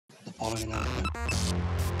following announcement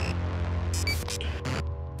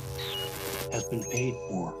has been paid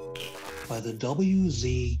for by the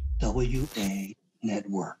WZWA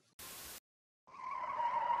network.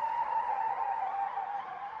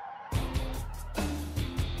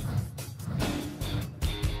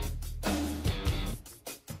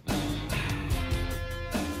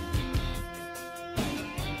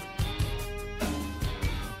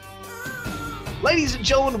 Ladies and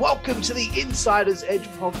gentlemen, welcome to the Insider's Edge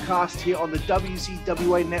podcast here on the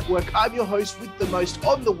WZWA network. I'm your host with the most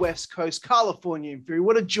on the West Coast, California and Fury.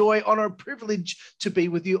 What a joy, honor, and privilege to be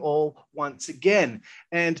with you all once again.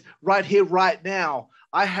 And right here, right now,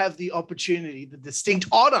 I have the opportunity, the distinct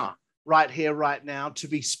honor right here, right now, to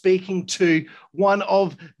be speaking to one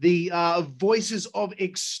of the voices of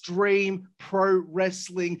extreme pro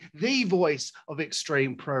wrestling, the voice of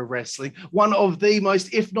extreme pro wrestling, one of the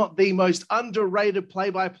most, if not the most underrated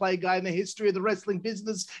play-by-play guy in the history of the wrestling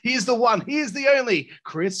business. He is the one, he is the only,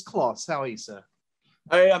 Chris Kloss. How are you, sir?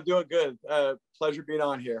 Hey, I'm doing good. Pleasure being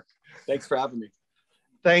on here. Thanks for having me.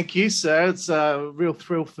 Thank you, sir. It's a real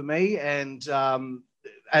thrill for me. And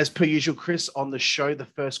as per usual, Chris, on the show, the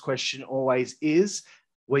first question always is,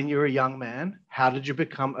 when you're a young man, how did you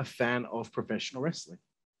become a fan of professional wrestling?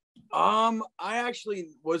 I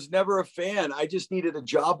actually was never a fan. I just needed a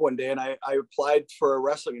job one day and I applied for a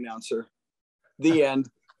wrestling announcer. The end.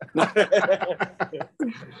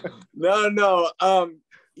 No.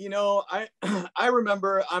 I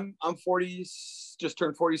remember I'm 40, just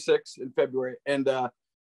turned 46 in February. And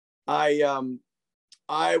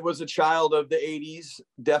I was a child of the 80s,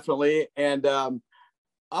 definitely. And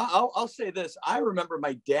I'll say this. I remember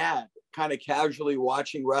my dad kind of casually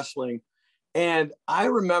watching wrestling. And I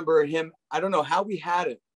remember him, I don't know how we had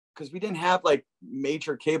it, because we didn't have like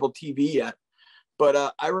major cable TV yet.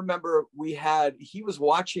 But I remember he was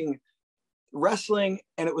watching wrestling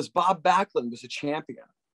and it was Bob Backlund was a champion.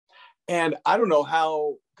 And I don't know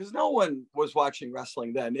how, because no one was watching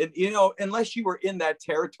wrestling then, unless you were in that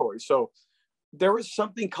territory. So there was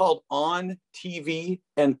something called On TV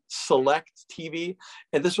and Select TV.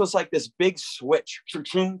 And this was like this big switch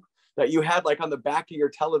that you had like on the back of your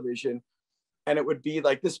television. And it would be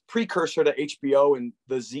like this precursor to HBO and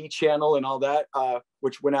the Z channel and all that,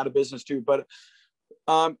 which went out of business too. But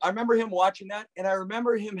I remember him watching that. And I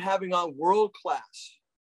remember him having on world class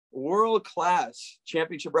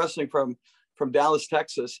championship wrestling from Dallas,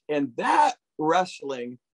 Texas. And that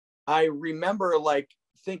wrestling, I remember like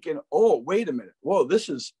thinking, oh, wait a minute. Whoa, this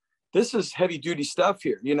is heavy duty stuff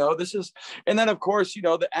here. And then of course,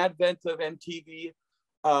 the advent of MTV,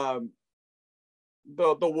 the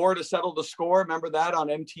war to settle the score. Remember that on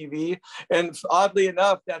MTV? And oddly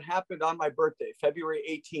enough, that happened on my birthday, February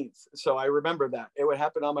 18th. So I remember that it would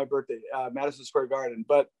happen on my birthday, Madison Square Garden.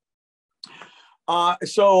 But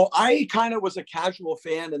so I kind of was a casual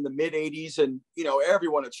fan in the mid 80s and,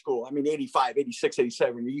 everyone at school, 85, 86,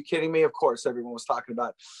 87. Are you kidding me? Of course, everyone was talking about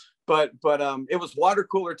it. But it was water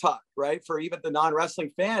cooler talk, right? For even the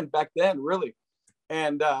non-wrestling fan back then, really.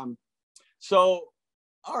 And so,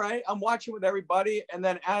 all right, I'm watching with everybody. And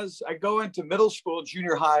then as I go into middle school,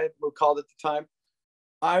 junior high, we called it at the time,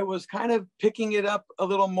 I was kind of picking it up a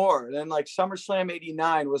little more. And then like SummerSlam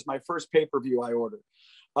 89 was my first pay-per-view I ordered.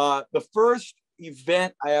 The first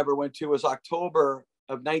event I ever went to was October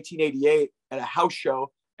of 1988 at a house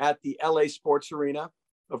show at the LA Sports Arena.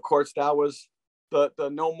 Of course, that was the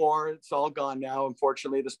no more. It's all gone now.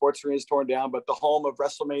 Unfortunately, the Sports Arena is torn down, but the home of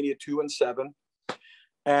WrestleMania 2 and 7.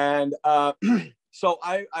 And so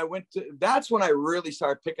I went to, that's when I really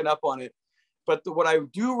started picking up on it. But what I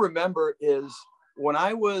do remember is when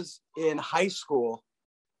I was in high school,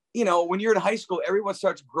 when you're in high school, everyone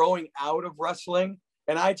starts growing out of wrestling.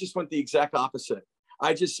 And I just went the exact opposite.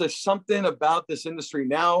 There's something about this industry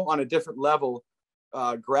now on a different level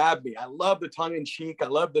grabbed me. I love the tongue in cheek. I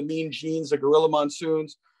love the Mean Genes, the Gorilla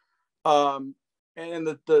Monsoons, and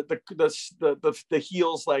the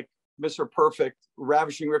heels like Mr. Perfect,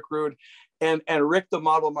 Ravishing Rick Rude, and Rick the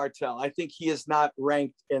Model Martel. I think he is not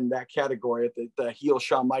ranked in that category at the heel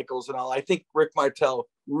Shawn Michaels and all. I think Rick Martel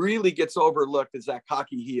really gets overlooked as that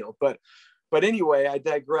cocky heel. But anyway, I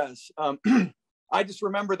digress. I just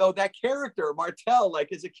remember though that character Martel,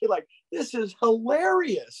 like as a kid, like this is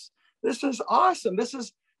hilarious. This is awesome. This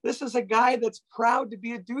is a guy that's proud to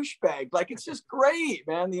be a douchebag. Like it's just great,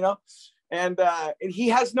 man. And he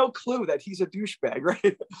has no clue that he's a douchebag,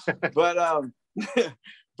 right? but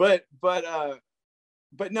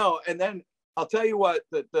no. And then I'll tell you what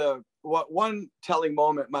what one telling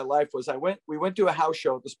moment in my life was. We went to a house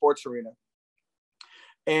show at the Sports Arena,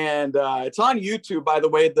 and it's on YouTube, by the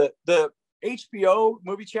way. The HBO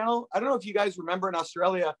movie channel. I don't know if you guys remember in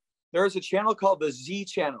Australia, There was a channel called the Z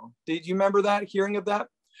channel. Did you remember that, hearing of that?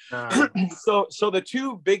 No. So the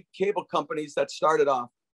two big cable companies that started off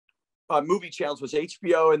movie channels was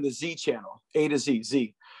HBO and the Z channel, A to Z,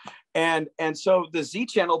 Z. And so the Z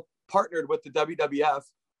channel partnered with the WWF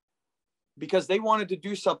because they wanted to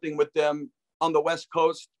do something with them on the West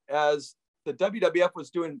Coast, as the WWF was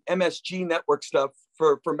doing MSG network stuff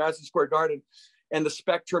for Madison Square Garden and the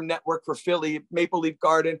Spectrum network for Philly, Maple Leaf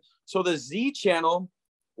Garden. So the Z channel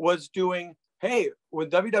was doing, hey, when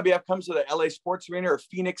WWF comes to the LA Sports Arena or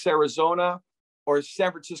Phoenix, Arizona, or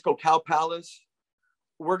San Francisco Cow Palace,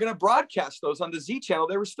 we're going to broadcast those on the Z channel.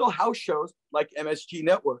 There were still house shows like MSG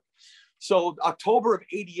Network. So October of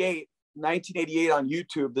 1988 on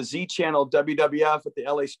YouTube, the Z channel, WWF at the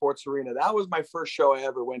LA Sports Arena. That was my first show I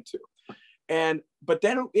ever went to. But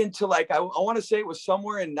then into like, I want to say it was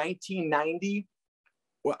somewhere in 1990,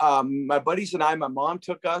 my buddies and I, my mom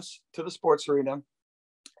took us to the sports arena.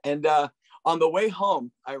 And on the way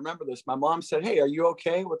home, I remember this, my mom said, "Hey, are you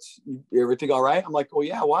okay? Everything all right?" I'm like, "Oh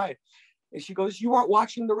yeah, why?" And she goes, "You weren't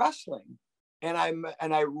watching the wrestling." And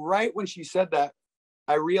I right when she said that,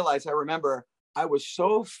 I realized, I remember I was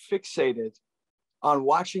so fixated on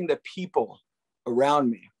watching the people around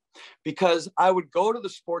me, because I would go to the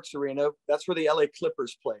sports arena. That's where the LA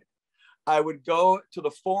Clippers played. I would go to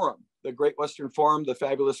the Forum, the Great Western Forum, the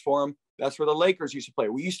fabulous Forum. That's where the Lakers used to play.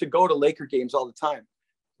 We used to go to Laker games all the time.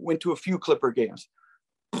 Went to a few Clipper games.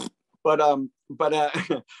 But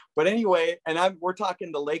anyway, and we're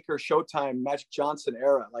talking the Laker Showtime, Magic Johnson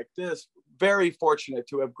era, like this. Very fortunate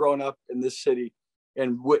to have grown up in this city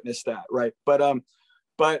and witnessed that, right? But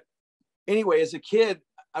anyway, as a kid,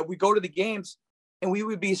 we go to the games and we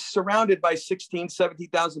would be surrounded by 16,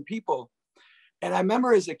 17,000 people. And I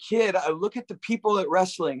remember as a kid, I look at the people at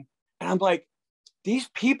wrestling and I'm like, these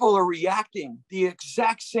people are reacting the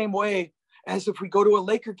exact same way as if we go to a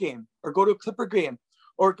Laker game or go to a Clipper game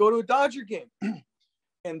or go to a Dodger game.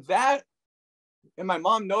 And my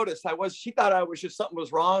mom noticed she thought I was just, something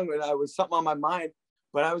was wrong and I was something on my mind.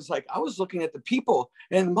 But I was like, I was looking at the people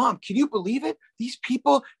and, "Mom, can you believe it? These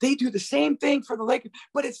people, they do the same thing for the Lakers,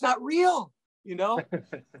 but it's not real, you know?"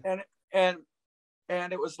 And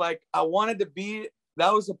it was like,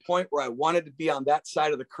 that was a point where I wanted to be on that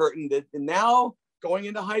side of the curtain. And now going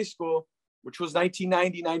into high school, which was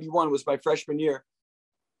 1990, 91 was my freshman year.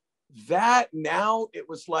 That now it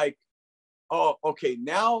was like, oh, okay,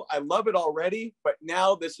 now I love it already, but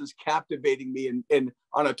now this is captivating me and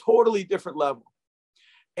on a totally different level.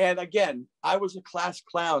 And again, I was a class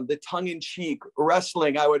clown, the tongue-in-cheek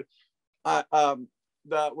wrestling. I would,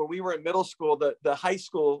 when we were in middle school, the high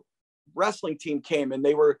school wrestling team came and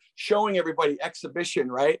they were showing everybody exhibition,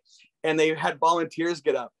 right? And they had volunteers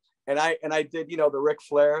get up. And I did, the Ric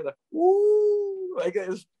Flair, the woo, like it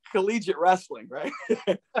was collegiate wrestling, right?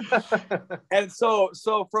 And so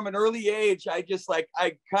from an early age, I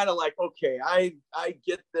kind of like, okay, I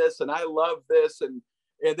get this and I love this. And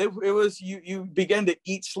it was, you begin to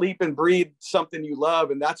eat, sleep and breathe something you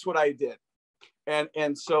love. And that's what I did.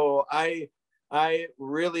 And so I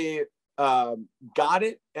really got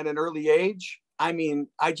it at an early age. I mean,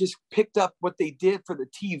 I just picked up what they did for the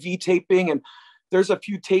TV taping, and there's a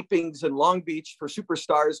few tapings in Long Beach for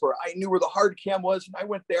Superstars where I knew where the hard cam was, and I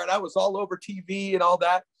went there and I was all over TV and all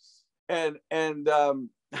that. And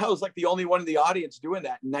I was like the only one in the audience doing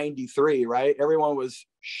that in 93, right? Everyone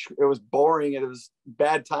it was boring and it was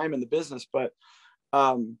bad time in the business. But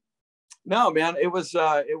no, man, it was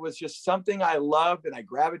just something I loved and I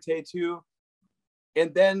gravitated to.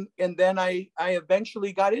 And then I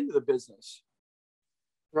eventually got into the business.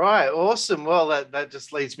 Right. Awesome. Well, that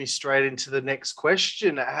just leads me straight into the next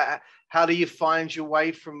question. How do you find your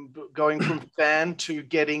way from going from fan to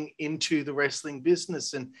getting into the wrestling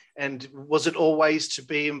business? And was it always to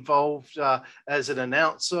be involved as an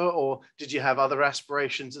announcer, or did you have other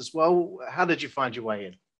aspirations as well? How did you find your way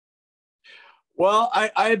in? Well,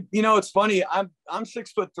 I it's funny. I'm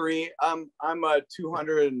 6'3". I'm a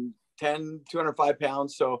 210, 205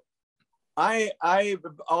 pounds. So I've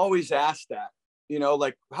always asked that.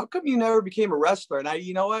 Like, how come you never became a wrestler? And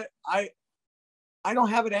you know what? I don't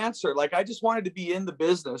have an answer. Like, I just wanted to be in the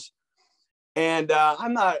business. And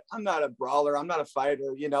I'm not a brawler. I'm not a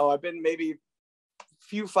fighter. I've been maybe a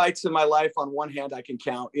few fights in my life on one hand I can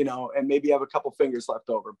count, and maybe have a couple fingers left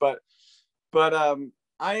over. But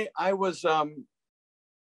I was a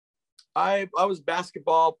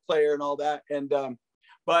basketball player and all that. And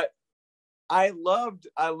but I loved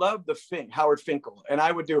the Howard Finkel, and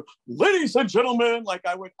I would do, "Ladies and gentlemen," like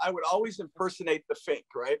I would always impersonate the Fink,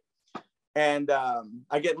 right? And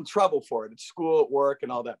I get in trouble for it at school, at work,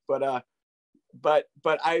 and all that.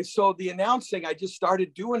 So the announcing, I just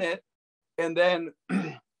started doing it, And then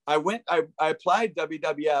I applied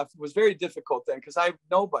WWF. It was very difficult then because I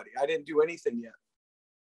didn't do anything yet.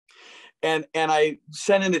 And I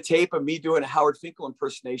sent in a tape of me doing a Howard Finkel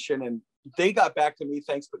impersonation, and they got back to me,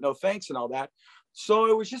 thanks but no thanks, and all that. So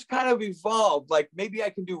it was just kind of evolved, like maybe I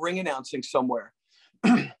can do ring announcing somewhere.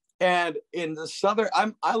 And in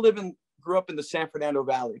the grew up in the San Fernando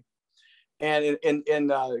Valley, and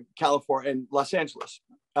in California, in Los Angeles,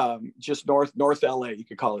 just north LA, you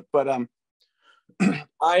could call it. But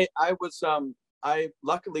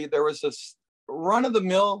luckily there was this run of the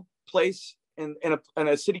mill place in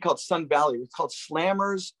a city called Sun Valley. It's called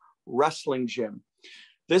Slammers Wrestling Gym.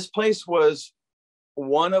 This place was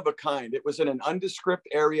one of a kind. It was in an undescript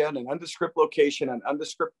area, in an undescript location, an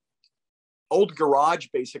undescript old garage,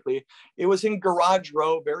 basically. It was in Garage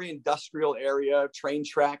Row, very industrial area, train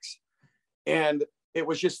tracks. And it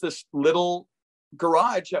was just this little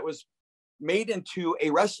garage that was made into a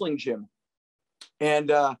wrestling gym. And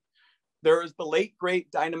there was the late,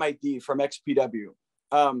 great Dynamite D from XPW.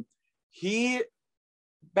 He,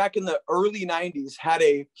 back in the early 90s, had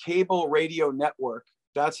a cable radio network.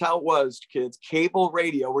 That's how it was, kids. Cable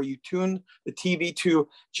radio, where you tune the TV to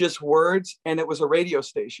just words, and it was a radio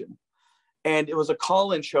station. And it was a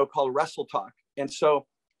call-in show called Wrestle Talk. And so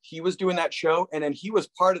he was doing that show, and then he was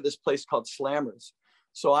part of this place called Slammers.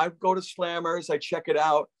 So I go to Slammers, I check it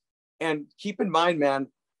out. And keep in mind, man,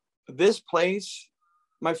 this place,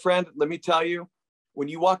 my friend, let me tell you, when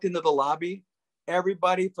you walked into the lobby,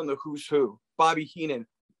 everybody from the who's who, Bobby Heenan,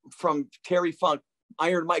 from Terry Funk,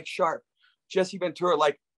 Iron Mike Sharp, Jesse Ventura,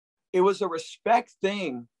 like it was a respect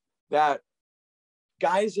thing that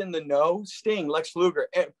guys in the know, Sting, Lex Luger,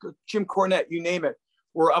 Jim Cornette, you name it,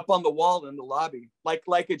 were up on the wall in the lobby.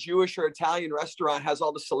 Like a Jewish or Italian restaurant has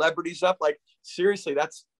all the celebrities up. Like seriously,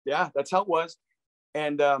 that's how it was.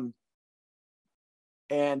 And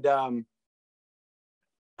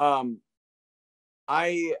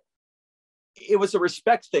it was a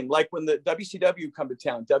respect thing. Like when the WCW would come to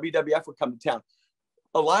town, WWF would come to town,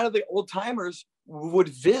 a lot of the old timers would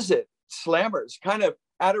visit Slammers kind of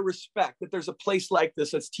out of respect that there's a place like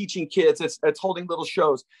this that's teaching kids, it's holding little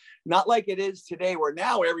shows. Not like it is today where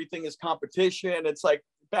now everything is competition. It's like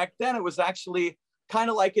back then it was actually kind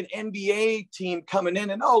of like an NBA team coming in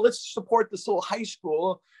and, oh, let's support this little high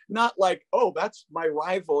school. Not like, oh, that's my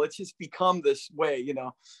rival. It's just become this way, you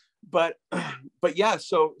know. But yeah,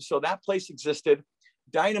 so that place existed.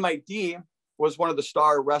 Dynamite D was one of the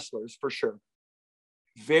star wrestlers for sure.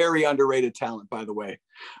 Very underrated talent, by the way.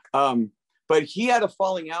 But he had a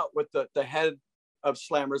falling out with the head of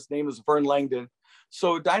Slammers. His name was Vern Langdon.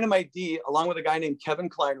 So Dynamite D, along with a guy named Kevin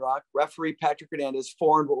Kleinrock, referee Patrick Hernandez,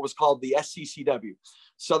 formed what was called the SCCW,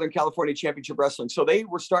 Southern California Championship Wrestling. So they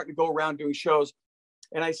were starting to go around doing shows.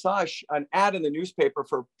 And I saw an ad in the newspaper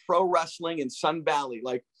for pro wrestling in Sun Valley,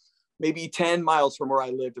 like maybe 10 miles from where I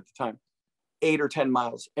lived at the time, 8 or 10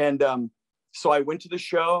 miles. And so I went to the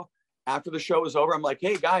show. After the show was over, I'm like,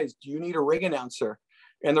 hey guys, do you need a ring announcer?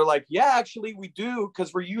 And they're like, yeah, actually we do,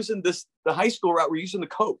 because we're using the high school route, we're using the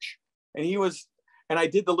coach. And I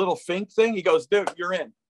did the little Fink thing. He goes, dude, you're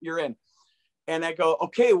in. And I go,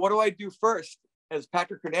 okay, what do I do first as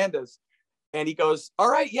Patrick Hernandez? And he goes, all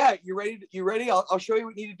right, yeah, you ready? I'll show you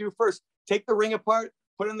what you need to do first. Take the ring apart,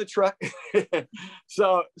 put it in the truck. But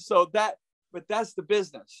that's the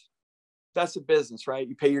business. That's the business, right?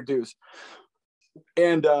 You pay your dues.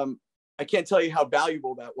 And I can't tell you how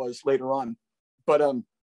valuable that was later on. But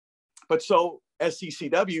so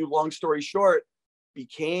SCCW, long story short,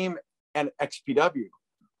 became an XPW.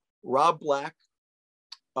 Rob Black,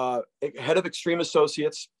 head of Extreme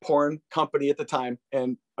Associates, porn company at the time,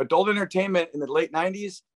 and adult entertainment in the late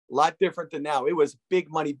 90s, a lot different than now. It was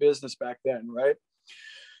big money business back then, right?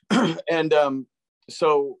 And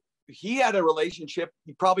so he had a relationship,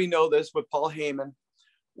 you probably know this, with Paul Heyman,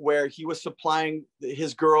 where he was supplying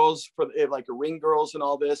his girls for like ring girls and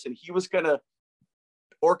all this, and he was going to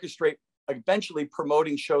orchestrate eventually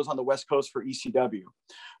promoting shows on the West Coast for ECW.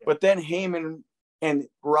 But then Heyman and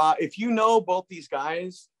Ra, if you know both these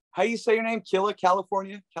guys, how you say your name?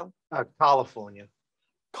 California? California.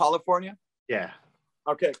 California? Yeah.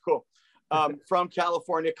 Okay, cool. From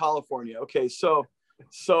California. Okay,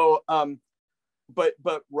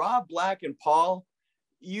 but Rob Black and Paul,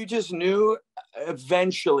 you just knew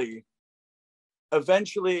eventually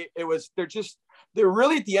it was, they're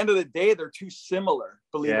really, at the end of the day, they're too similar,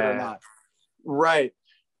 believe it or not. Right.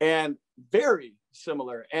 And very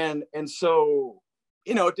similar. And so,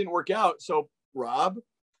 you know, it didn't work out. So Rob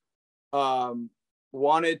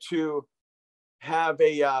wanted to have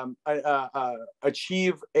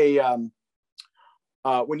achieve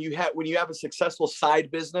when you have a successful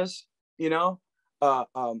side business, you know,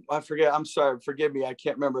 I forget, I'm sorry, forgive me, I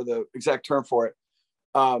can't remember the exact term for it.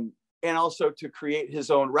 And also to create his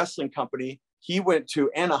own wrestling company. He went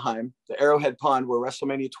to Anaheim, the Arrowhead Pond, where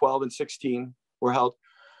WrestleMania 12 and 16 were held,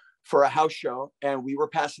 for a house show. And we were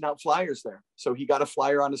passing out flyers there. So he got a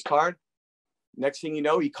flyer on his card. Next thing you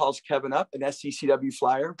know, he calls Kevin up, an SCCW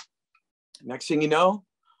flyer. Next thing you know,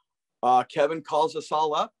 Kevin calls us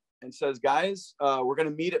all up and says, guys, we're going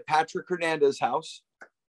to meet at Patrick Hernandez's house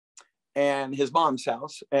and his mom's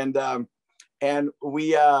house. And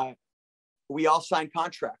we all signed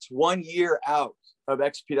contracts 1 year out of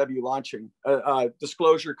XPW launching, a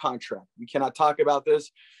disclosure contract. We cannot talk about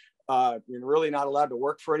this. You're really not allowed to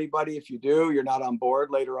work for anybody. If you do, you're not on board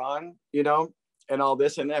later on, you know, and all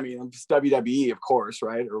this. And I mean, it's WWE, of course,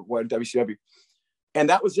 right? Or what, WCW. And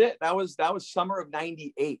that was it. That was summer of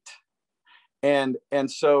 98. And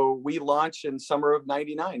so we launched in summer of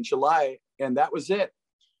 99, July, and that was it.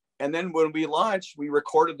 And then when we launched, we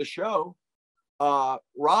recorded the show.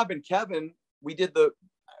 Rob and Kevin, we did the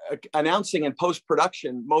announcing and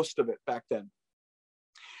post-production, most of it back then.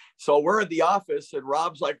 So we're at the office and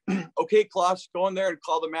Rob's like, okay, Klaus, go in there and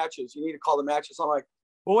call the matches. You need to call the matches. I'm like,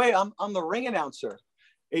 well, wait, I'm the ring announcer.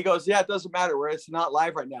 He goes, yeah, it doesn't matter. It's not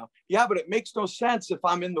live right now. Yeah, but it makes no sense if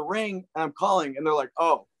I'm in the ring and I'm calling. And they're like,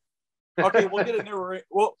 oh, okay, we'll get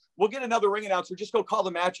another ring announcer. Just go call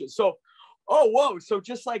the matches. So, oh, whoa. So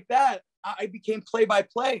just like that, I became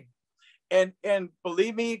play-by-play. And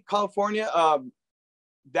believe me, California,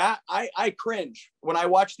 that I cringe when I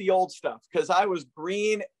watch the old stuff because I was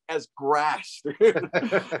green as grass,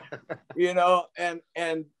 you know, and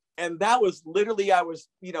that was literally, I was,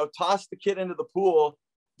 you know, tossed the kid into the pool.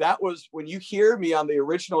 That was when you hear me on the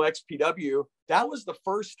original XPW, that was the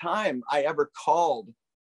first time I ever called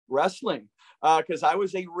wrestling because I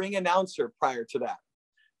was a ring announcer prior to that.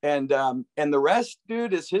 And the rest,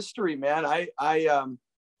 dude, is history, man. I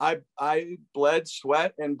bled,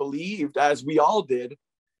 sweat, and believed, as we all did,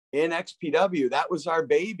 in XPW. That was our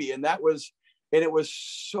baby, and it was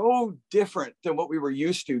so different than what we were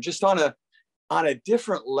used to, just on a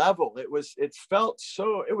different level. It was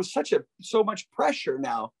so much pressure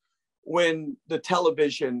now when the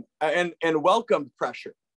television and welcomed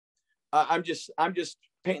pressure. I'm just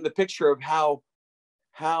painting the picture of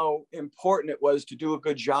how important it was to do a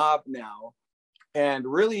good job now. And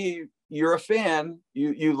really, you're a fan,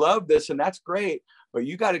 you love this, and that's great, but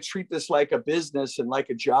you got to treat this like a business and like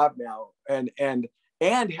a job now, and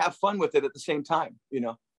have fun with it at the same time, you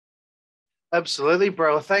know. Absolutely,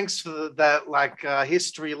 bro. Thanks for that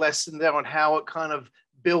history lesson there on how it kind of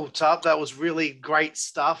built up. That was really great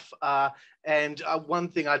stuff. And one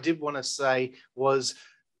thing I did want to say was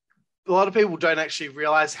a lot of people don't actually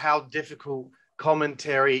realize how difficult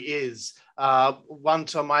commentary is. One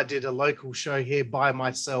time I did a local show here by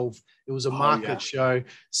myself. It was a market show.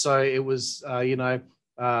 So it was,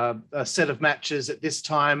 a set of matches at this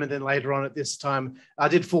time. And then later on at this time, I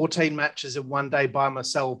did 14 matches in one day by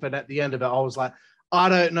myself. And at the end of it, I was like, I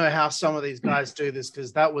don't know how some of these guys do this,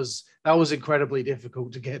 because that was incredibly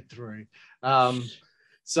difficult to get through.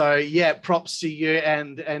 So yeah, props to you.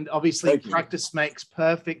 And obviously practice makes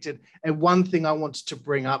perfect. And one thing I wanted to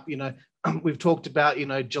bring up, you know, we've talked about, you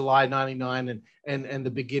know, July 99 and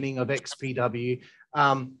the beginning of XPW.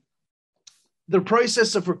 The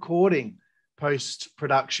process of recording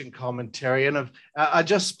post-production commentary. And I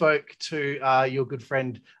just spoke to your good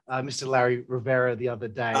friend, Mr. Larry Rivera, the other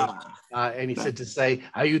day, and he said to say,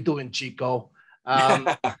 how you doing, Chico? All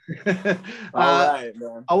right,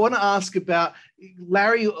 man. I want to ask about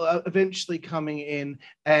Larry eventually coming in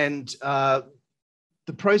and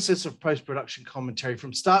the process of post-production commentary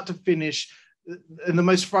from start to finish, and the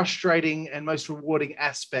most frustrating and most rewarding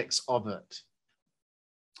aspects of it.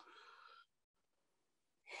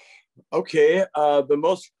 Okay, the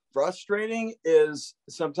most frustrating is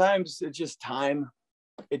sometimes it's just time.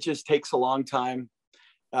 It just takes a long time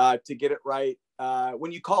to get it right.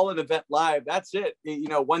 When you call an event live, that's it. You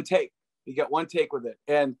know, one take. You get one take with it.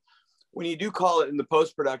 And when you do call it in the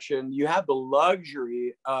post-production, you have the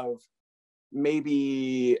luxury of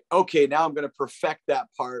maybe, okay, now I'm going to perfect that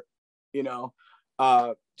part, you know.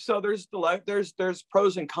 So there's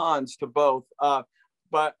pros and cons to both.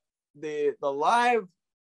 But the live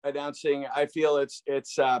announcing, I feel it's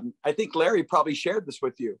I think Larry probably shared this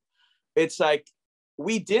with you. It's like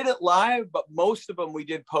we did it live, but most of them we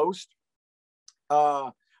did post.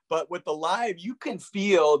 But with the live, you can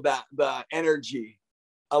feel that the energy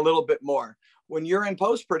a little bit more. When you're in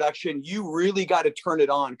post-production, you really got to turn it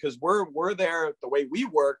on, because we're there the way we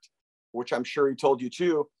worked, which I'm sure he told you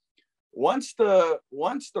too. Once the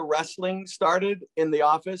wrestling started in the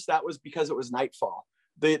office, that was because it was nightfall.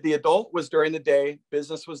 The adult was during the day,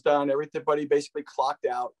 business was done, everybody basically clocked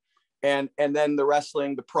out. And then the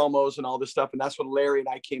wrestling, the promos and all this stuff. And that's when Larry and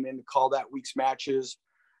I came in to call that week's matches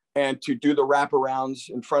and to do the wraparounds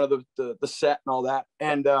in front of the set and all that.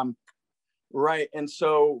 And right. And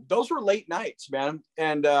so those were late nights, man.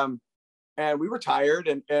 And we were tired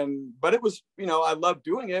but it was, I loved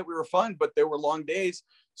doing it. We were fun, but there were long days.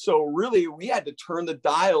 So really we had to turn the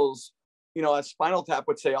dials, as Spinal Tap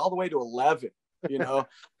would say, all the way to 11,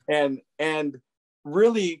 and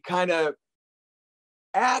really kind of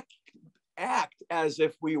act as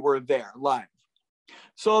if we were there live.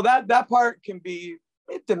 So that part can be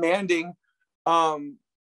demanding. And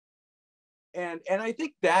I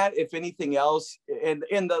think that, if anything else, and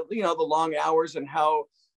the, the long hours and how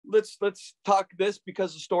let's talk this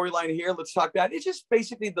because the storyline here, let's talk that. It's just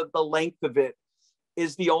basically the length of it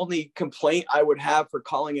is the only complaint I would have for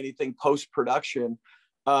calling anything post-production.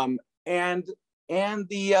 And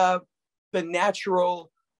the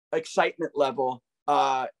natural excitement level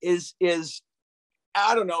is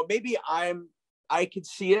I don't know, maybe I could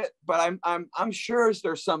see it, but I'm sure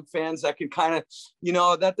there's some fans that can kind of,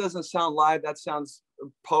 that doesn't sound live, that sounds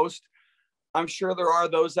post. I'm sure there are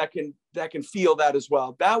those that can feel that as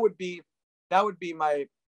well. That would be my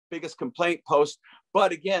biggest complaint post.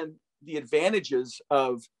 But again, the advantages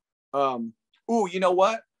of, you know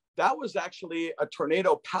what? That was actually a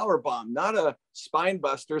tornado power bomb, not a spine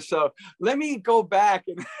buster. So let me go back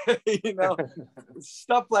and,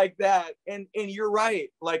 stuff like that. And you're right.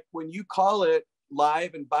 Like when you call it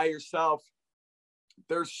live and by yourself,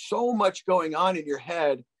 there's so much going on in your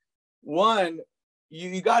head. One,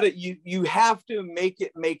 you have to make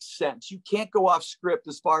it make sense. You can't go off script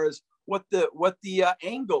as far as what the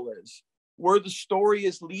angle is, where the story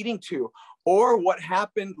is leading to, or what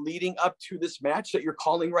happened leading up to this match that you're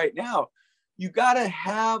calling right now. You got to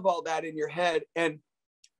have all that in your head. And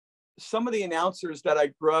some of the announcers that I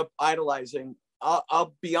grew up idolizing,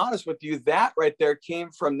 I'll be honest with you, that right there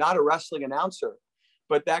came from not a wrestling announcer,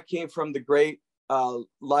 but that came from the great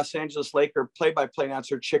Los Angeles Laker play-by-play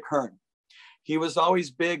announcer, Chick Hearn. He was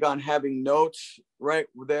always big on having notes right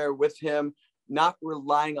there with him, not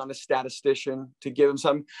relying on a statistician to give him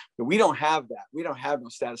some. But we don't have that. We don't have no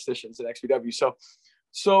statisticians at XPW. So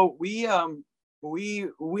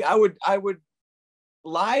I would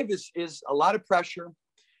live is a lot of pressure.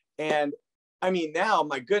 And I mean, now,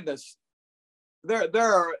 my goodness, there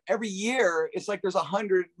are every year, it's like there's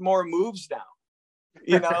 100 more moves now.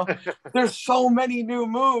 There's so many new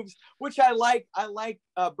moves, which I like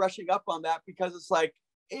brushing up on that, because it's like,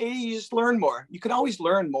 hey, you just learn more. You can always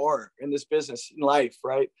learn more in this business, in life,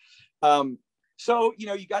 right? So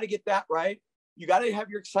you got to get that right. You got to have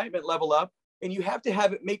your excitement level up, and you have to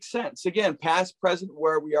have it make sense. Again, past, present,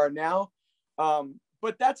 where we are now.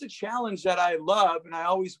 But that's a challenge that I love and I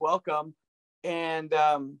always welcome. And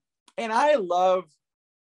I love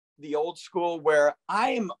the old school, where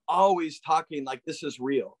I am always talking like this is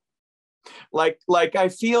real. Like I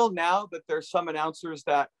feel now that there's some announcers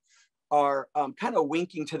that are kind of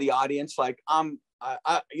winking to the audience, like I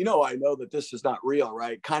know that this is not real,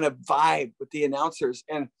 right? Kind of vibe with the announcers,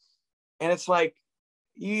 and it's like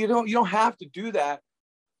you don't have to do that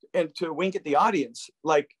and to wink at the audience.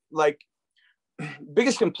 Like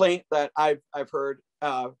biggest complaint that I've heard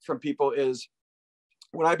from people is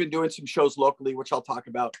when I've been doing some shows locally, which I'll talk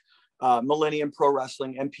about, Millennium Pro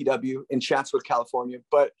Wrestling, MPW in Chatsworth, California.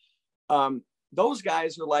 But those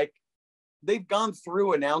guys are like, they've gone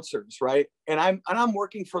through announcers, right? And I'm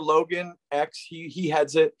working for Logan X. He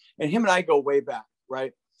heads it, and him and I go way back,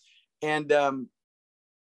 right? And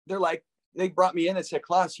they're like, they brought me in and said,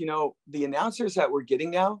 Klaus, the announcers that we're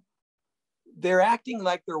getting now, they're acting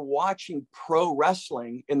like they're watching pro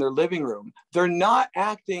wrestling in their living room. They're not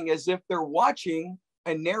acting as if they're watching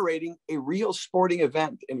and narrating a real sporting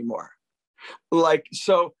event anymore. Like,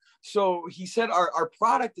 so he said our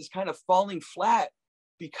product is kind of falling flat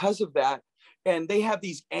because of that. And they have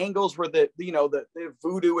these angles where the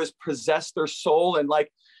voodoo has possessed their soul. And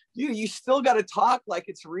like, you still got to talk like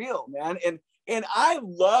it's real, man. And I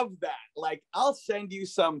love that. Like, I'll send you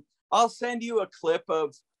a clip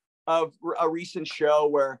of a recent show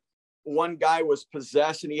where one guy was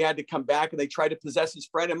possessed and he had to come back, and they tried to possess his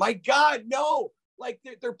friend. And my God, no, like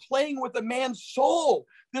they're playing with a man's soul.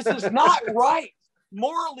 This is not right.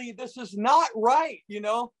 Morally, this is not right,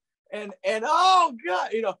 and oh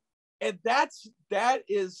God, and that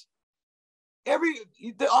is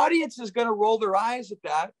the audience is going to roll their eyes at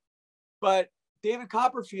that. But David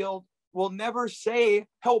Copperfield will never say,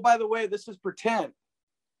 oh, by the way, this is pretend,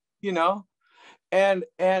 and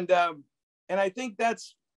I think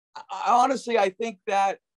honestly, I think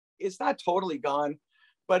that it's not totally gone,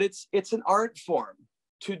 but it's an art form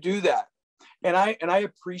to do that. And I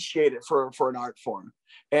appreciate it for an art form.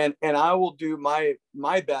 And I will do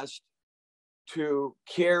my best to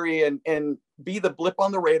carry and be the blip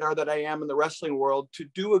on the radar that I am in the wrestling world, to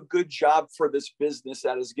do a good job for this business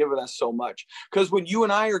that has given us so much. Because when you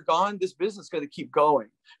and I are gone, this business is going to keep going.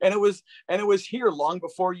 And it was here long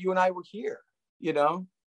before you and I were here, you know?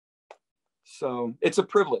 So it's a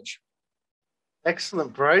privilege.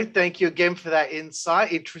 Excellent, bro. Thank you again for that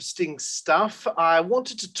insight. Interesting stuff. I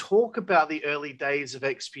wanted to talk about the early days of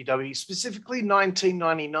XPW, specifically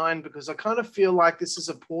 1999, because I kind of feel like this is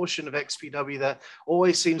a portion of XPW that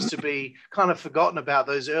always seems to be kind of forgotten about,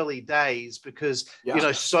 those early days, because, you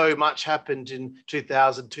know, so much happened in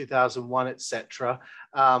 2000, 2001, etc.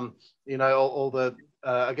 You know, all the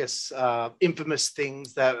I guess, infamous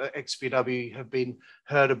things that XPW have been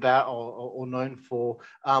heard about or known for.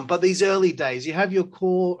 But these early days, you have your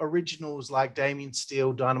core originals like Damien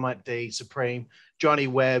Steele, Dynamite D, Supreme, Johnny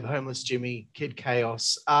Webb, Homeless Jimmy, Kid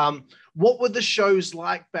Chaos. What were the shows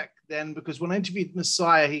like back then? Because when I interviewed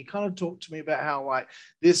Messiah, he kind of talked to me about how like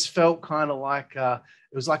this felt kind of like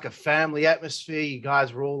it was like a family atmosphere. You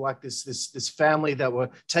guys were all like this family that were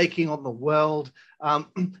taking on the world.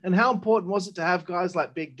 And how important was it to have guys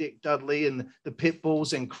like Big Dick Dudley and the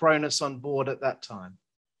Pitbulls and Cronus on board at that time?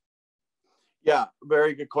 Yeah,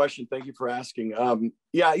 very good question. Thank you for asking.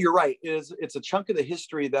 Yeah, you're right. It's a chunk of the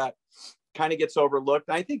history that kind of gets overlooked.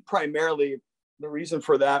 And I think primarily the reason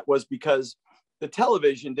for that was because the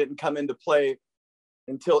television didn't come into play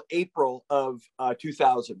until April of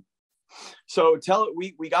 2000. So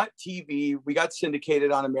we got TV, we got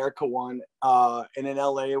syndicated on America One, and in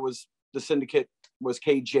LA the syndicate was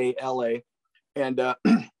KJLA, and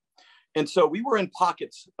so we were in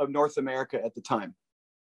pockets of North America at the time.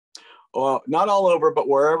 Not all over, but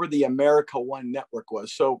wherever the America One network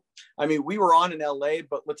was. So, I mean, we were on in LA,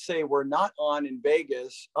 but let's say we're not on in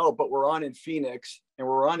Vegas. Oh, but we're on in Phoenix, and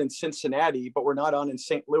we're on in Cincinnati, but we're not on in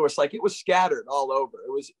St. Louis. Like, it was scattered all over.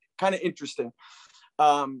 It was kind of interesting.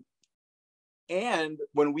 And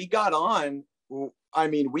when we got on, I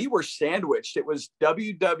mean, we were sandwiched. It was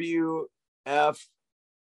WWF.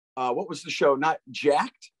 What was the show? Not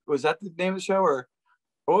Jacked? Was that the name of the show? Or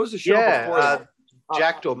what was the show before that?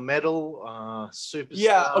 Jacked or Metal, Superstar.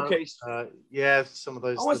 Yeah, okay. Yeah, some of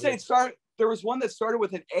those. I want to say there was one that started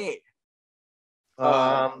with an A.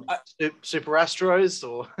 Super Astros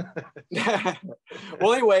or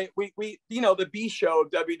well, anyway, we you know, the B show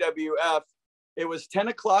of WWF, it was 10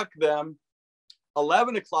 o'clock them,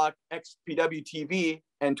 11 o'clock XPW TV,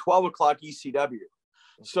 and 12 o'clock ECW. Okay.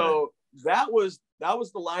 So that was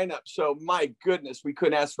the lineup. So my goodness, we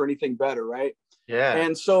couldn't ask for anything better, right? Yeah.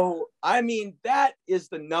 And so, I mean, that is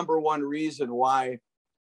the number one reason why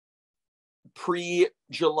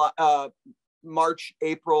pre-July, March,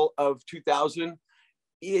 April of 2000,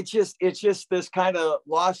 it's just this kind of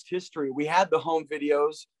lost history. We had the home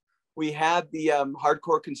videos. We had the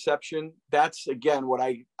hardcore conception. That's, again, what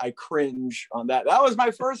I cringe on that. That was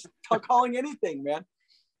my first calling anything, man.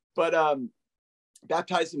 But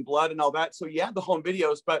Baptized in Blood and all that. So you had the home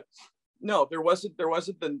videos, but no, there wasn't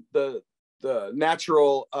the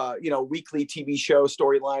natural, you know, weekly TV show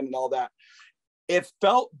storyline and all that. It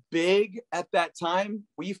felt big at that time.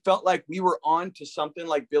 We felt like we were on to something,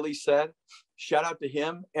 like Billy said. Shout out to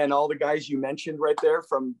him and all the guys you mentioned right there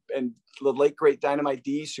and the late great Dynamite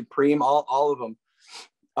D, Supreme, all of them.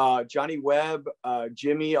 Johnny Webb,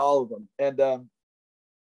 Jimmy, all of them. And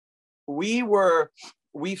we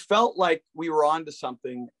felt like we were on to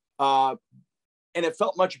something. And it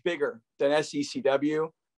felt much bigger than SECW,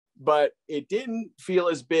 but it didn't feel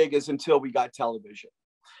as big as until we got television.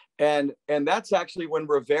 And that's actually when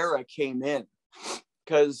Rivera came in,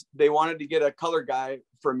 because they wanted to get a color guy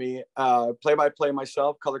for me, play-by-play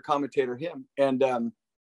myself, color commentator him. And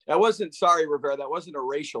that wasn't, sorry, Rivera, that wasn't a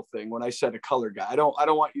racial thing when I said a color guy. I don't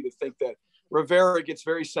want you to think that. Rivera gets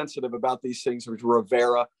very sensitive about these things with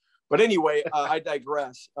Rivera. But anyway, I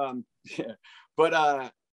digress. Yeah.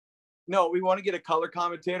 But no, we want to get a color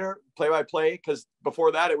commentator, play-by-play, because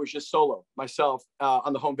before that, it was just solo, myself,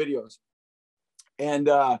 on the home videos. And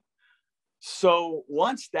so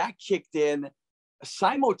once that kicked in,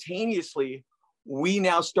 simultaneously, we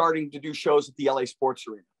now starting to do shows at the LA Sports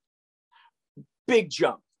Arena. Big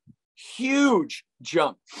jump, huge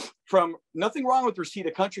jump from nothing wrong with Reseda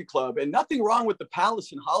Country Club and nothing wrong with the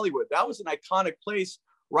Palace in Hollywood. That was an iconic place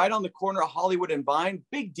right on the corner of Hollywood and Vine.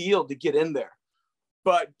 Big deal to get in there.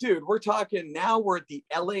 But dude, we're talking now, we're at the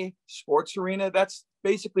LA Sports Arena. That's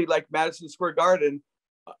basically like Madison Square Garden.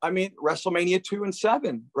 I mean, WrestleMania 2 and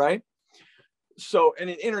 7, right? So, and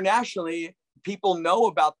internationally, people know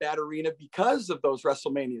about that arena because of those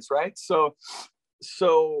WrestleManias, right? So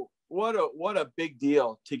what a big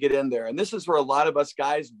deal to get in there. And this is where a lot of us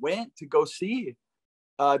guys went to go see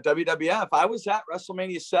WWF. I was at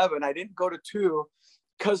WrestleMania 7. I didn't go to 2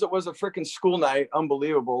 because it was a freaking school night.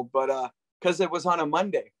 Unbelievable. But because it was on a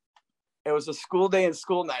Monday. It was a school day and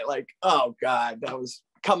school night. Like, oh God, that was,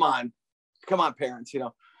 come on, parents,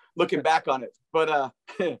 looking back on it. But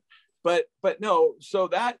but no, so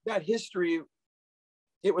that history,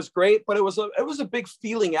 it was great, but it was a big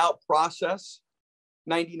feeling out process,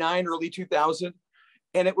 99, early 2000.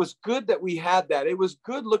 And it was good that we had that. It was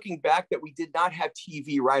good looking back that we did not have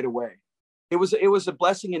TV right away. It was a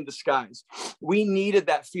blessing in disguise. We needed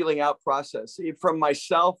that feeling out process, from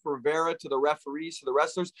myself, Rivera, to the referees, to the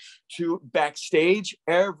wrestlers, to backstage,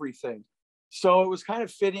 everything. So it was kind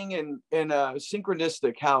of fitting and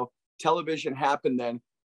synchronistic how television happened then.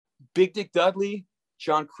 Big Dick Dudley,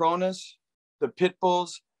 John Cronus, the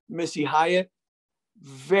Pitbulls, Missy Hyatt,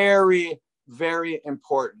 very, very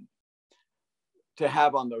important to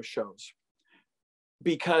have on those shows,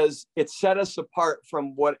 because it set us apart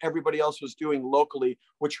from what everybody else was doing locally,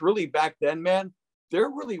 which really back then, man, there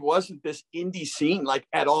really wasn't this indie scene like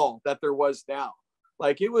at all that there was now.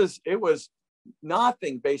 Like it was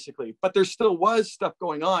nothing basically, but there still was stuff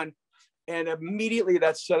going on. And immediately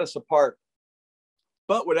that set us apart.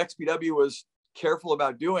 But what XPW was careful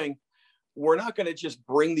about doing, we're not going to just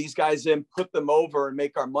bring these guys in, put them over and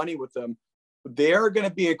make our money with them. They're going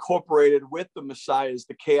to be incorporated with the Messiahs,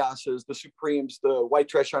 the Chaoses, the Supremes, the White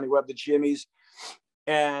Trash, Johnny Webb, the Jimmies,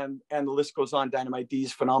 and the list goes on. Dynamite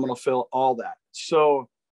D's, Phenomenal Phil, all that. So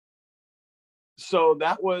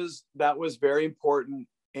that was very important,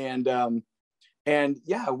 and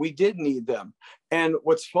yeah, we did need them. And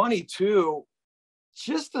what's funny too,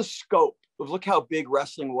 just the scope of look how big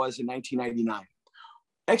wrestling was in 1999.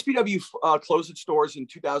 XPW closed its doors in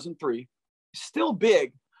 2003, still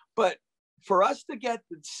big, but for us to get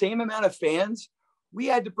the same amount of fans, we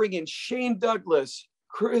had to bring in Shane Douglas,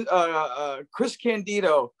 Chris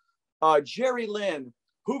Candido, Jerry Lynn,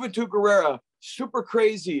 Juventud Guerrera, Super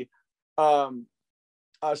Crazy,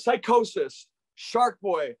 Psychosis, Shark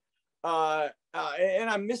Boy, and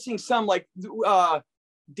I'm missing some like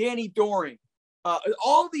Danny Doring,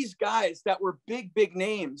 all these guys that were big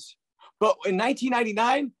names. But in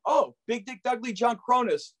 1999, Big Dick Dudley, John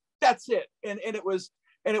Cronus, that's it. And it was,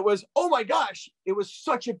 oh my gosh, it was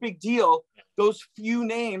such a big deal, those few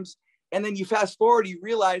names. And then you fast forward, you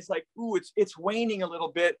realize like, ooh, it's waning a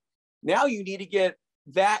little bit. Now you need to get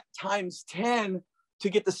that times 10 to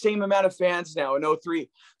get the same amount of fans now in 03.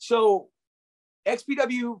 So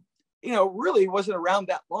XPW, really wasn't around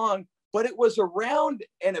that long, but it was around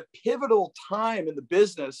in a pivotal time in the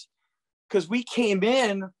business, because we came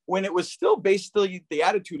in when it was still basically the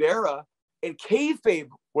Attitude Era, and kayfabe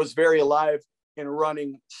was very alive and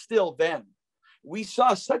running still then. We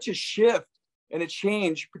saw such a shift and a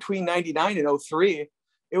change between 99 and 03.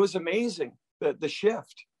 It was amazing, the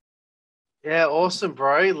shift. Yeah, awesome,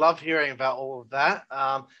 bro. Love hearing about all of that.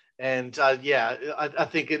 Yeah, I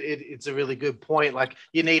think it's a really good point. Like,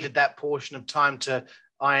 you needed that portion of time to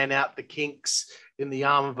iron out the kinks in the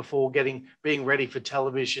armor before being ready for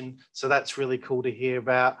television. So that's really cool to hear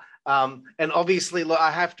about. And obviously, look,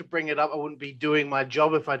 I have to bring it up. I wouldn't be doing my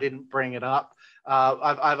job if I didn't bring it up.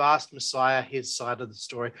 I've asked Messiah his side of the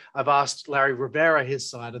story. I've asked Larry Rivera his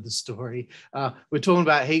side of the story. We're talking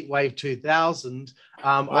about Heatwave 2000.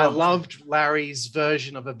 I loved Larry's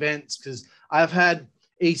version of events because I've had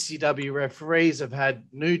ECW referees, I've had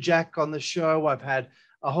New Jack on the show, I've had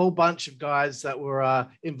a whole bunch of guys that were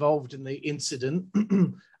involved in the incident,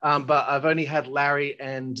 but I've only had Larry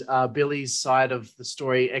and Billy's side of the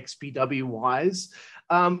story, XPW wise.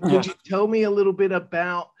 Could you tell me a little bit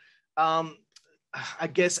about, I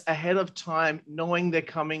guess, ahead of time, knowing they're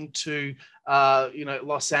coming to,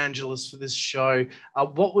 Los Angeles for this show,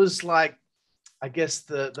 what was like, I guess,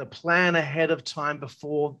 the plan ahead of time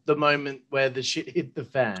before the moment where the shit hit the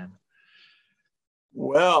fan?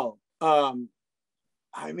 Well,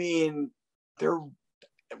 I mean, there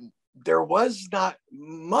was not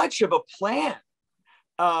much of a plan.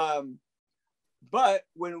 But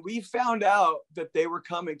when we found out that they were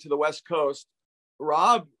coming to the West Coast,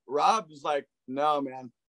 Rob was like, no,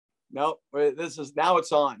 man, no, now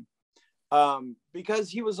it's on. Because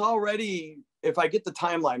he was already, if I get the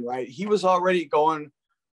timeline right, he was already going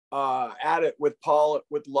at it with Paul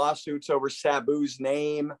with lawsuits over Sabu's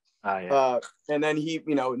name. Yeah. And then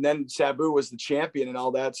and then Sabu was the champion and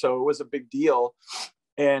all that. So it was a big deal,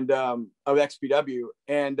 and of XPW.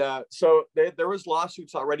 And so there was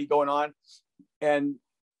lawsuits already going on. And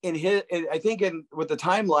I think with the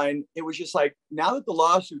timeline, it was just like, now that the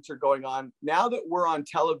lawsuits are going on, now that we're on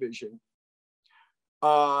television,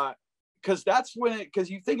 because that's when because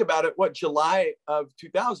you think about it, what, July of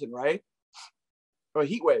 2000, right? Or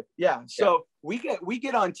Heat Wave, yeah. So we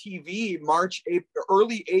get on TV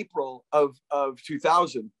early April of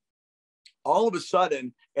 2000. All of a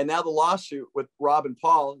sudden, and now the lawsuit with Rob and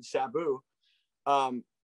Paul and Sabu.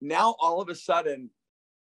 Now all of a sudden,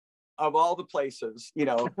 of all the places,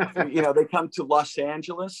 they come to Los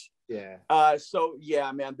Angeles. Yeah. So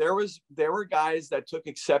yeah, man, there were guys that took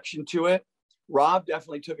exception to it. Rob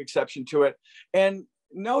definitely took exception to it, and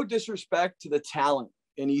no disrespect to the talent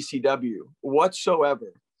in ECW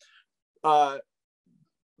whatsoever, but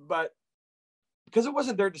because it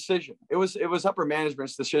wasn't their decision, it was upper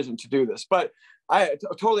management's decision to do this. But I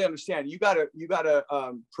totally understand. You gotta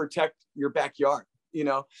protect your backyard.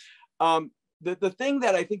 The thing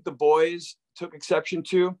that I think the boys took exception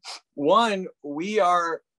to, one, we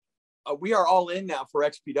are all in now for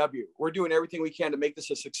XPW. We're doing everything we can to make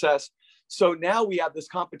this a success. So now we have this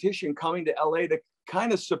competition coming to LA to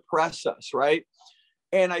kind of suppress us, right?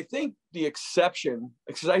 And I think the exception,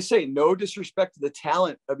 because I say no disrespect to the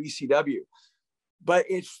talent of ECW, but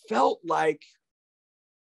it felt like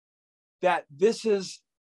that this is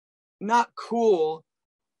not cool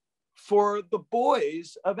for the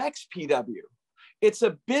boys of XPW. It's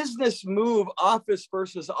a business move, office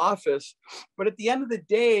versus office. But at the end of the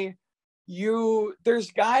day,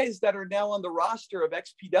 there's guys that are now on the roster of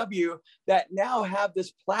XPW that now have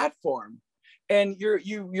this platform. And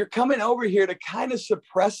you're coming over here to kind of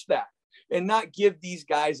suppress that and not give these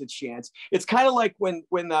guys a chance. It's kind of like when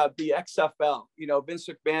the XFL, Vince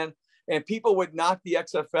McMahon, and people would knock the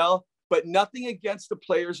XFL, but nothing against the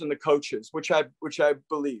players and the coaches, which I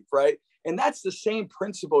believe, right? And that's the same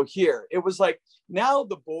principle here. It was like, now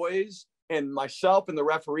the boys and myself and the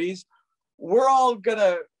referees, we're all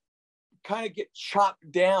gonna kind of get chopped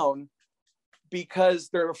down because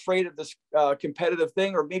they're afraid of this competitive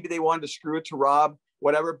thing, or maybe they wanted to screw it to Rob,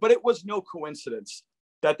 whatever. But it was no coincidence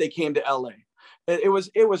that they came to LA. It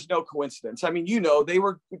was no coincidence. I mean, they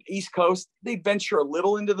were East Coast. They'd venture a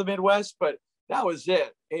little into the Midwest, but that was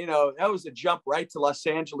it. That was a jump right to Los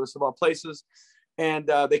Angeles of all places. And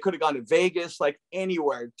they could have gone to Vegas, like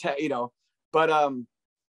anywhere, but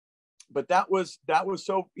that was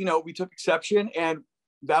so, we took exception, and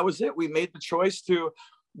that was it. We made the choice to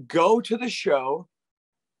go to the show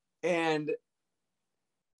and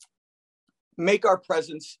make our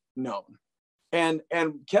presence known. And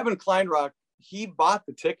Kevin Kleinrock, he bought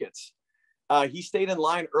the tickets. He stayed in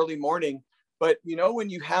line early morning. But when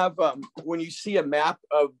you have when you see a map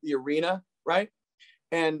of the arena, right?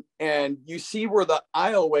 And you see where the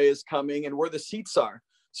aisleway is coming and where the seats are.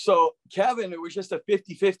 So Kevin, it was just a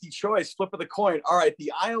 50-50 choice, flip of the coin. All right,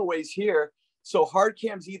 the aisleway's here. So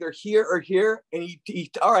Hardcam's either here or here. And he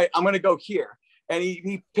all right, I'm going to go here. And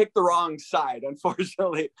he picked the wrong side,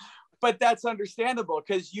 unfortunately. But that's understandable,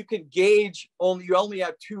 because you can gauge you only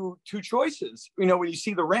have two choices, when you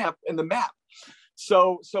see the ramp and the map.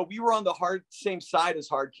 So we were on the same side as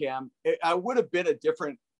Hardcam. I would have been a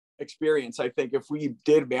different experience, I think, if we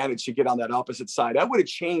did manage to get on that opposite side. I would have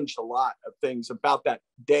changed a lot of things about that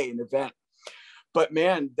day and event. But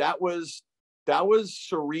man, that was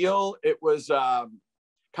surreal. It was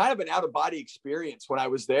kind of an out-of-body experience when I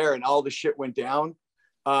was there and all the shit went down.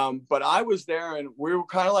 But I was there, and we were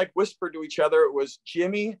kind of like whispered to each other. It was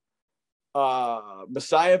Jimmy,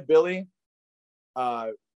 Messiah, Billy,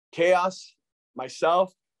 Chaos,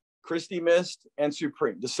 myself, Christy Mist, and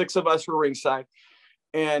Supreme. The six of us were ringside.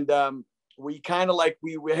 And we kind of like,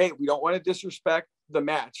 we don't want to disrespect the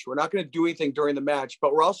match. We're not going to do anything during the match,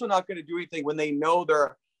 but we're also not going to do anything when they know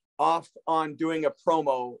they're off on doing a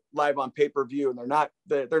promo live on pay-per-view, and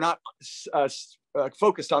they're not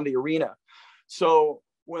focused on the arena. So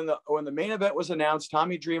when the main event was announced,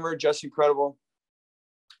 Tommy Dreamer, Just Incredible,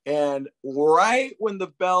 and right when the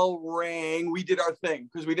bell rang, we did our thing,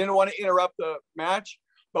 because we didn't want to interrupt the match,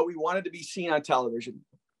 but we wanted to be seen on television.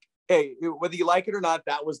 Hey, whether you like it or not,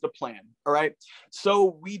 that was the plan. All right.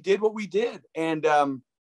 So we did what we did. And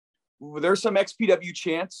there's some XPW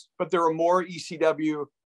chants, but there were more ECW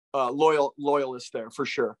loyalists there for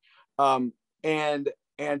sure.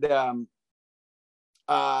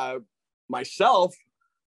 Myself,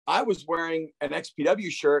 I was wearing an XPW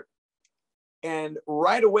shirt, and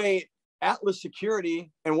right away, Atlas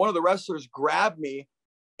Security and one of the wrestlers grabbed me,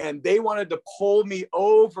 and they wanted to pull me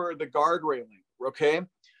over the guard railing. Okay.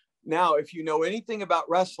 Now, if you know anything about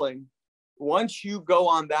wrestling, once you go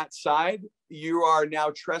on that side, you are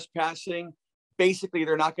now trespassing. Basically,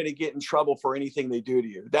 they're not going to get in trouble for anything they do to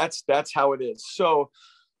you. That's how it is. So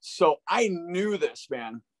So I knew this,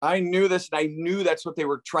 man. I knew this, and I knew that's what they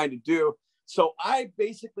were trying to do. So I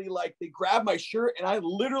basically, like, they grabbed my shirt, and I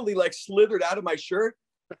literally like slithered out of my shirt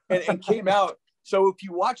and came out. So if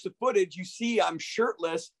you watch the footage, you see I'm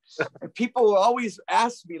shirtless, and people always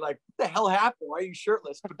ask me, like, what the hell happened? Why are you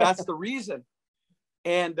shirtless? But that's the reason.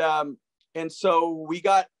 And so we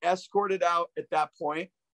got escorted out at that point,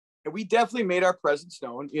 and we definitely made our presence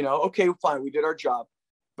known, you know. Okay, fine, we did our job.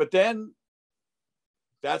 But then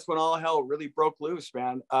that's when all hell really broke loose,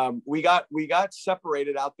 man. We got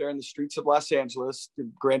separated out there in the streets of Los Angeles, the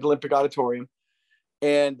Grand Olympic Auditorium.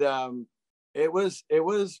 And it was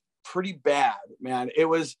pretty bad, man. It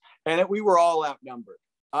was, and we were all outnumbered.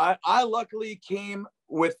 I luckily came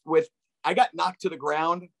with, I got knocked to the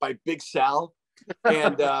ground by Big Sal.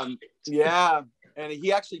 And yeah, and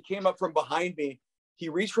he actually came up from behind me. He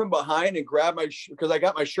reached from behind and grabbed my, because I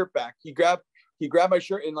got my shirt back. He grabbed my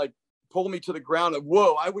shirt and like pulled me to the ground. And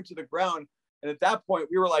whoa, I went to the ground. And at that point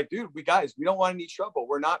we were like, dude, we don't want any trouble.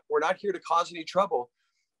 We're not here to cause any trouble.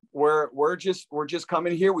 We're just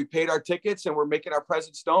coming here. We paid our tickets and we're making our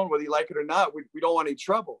presence known, whether you like it or not. We don't want any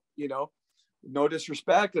trouble, you know, no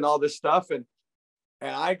disrespect and all this stuff. And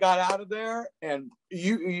I got out of there, and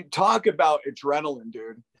you talk about adrenaline,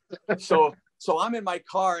 dude. So I'm in my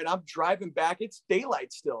car and I'm driving back. It's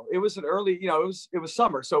daylight still. It was an early, you know, it was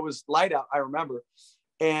summer. So it was light out, I remember.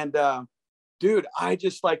 And dude, I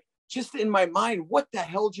just in my mind, what the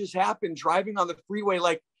hell just happened driving on the freeway?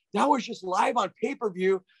 Like, that was just live on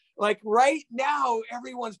pay-per-view. Like right now,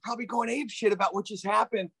 everyone's probably going ape shit about what just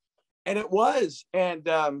happened. And it was. And,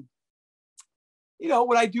 you know,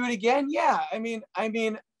 would I do it again? Yeah. I mean,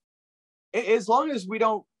 as long as we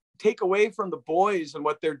don't take away from the boys and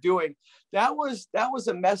what they're doing, that was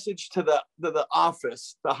a message to the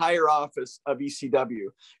office, the higher office of ECW,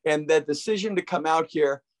 and the decision to come out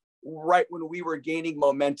here right when we were gaining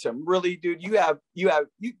momentum. Really, dude, you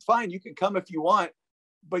fine. You can come if you want,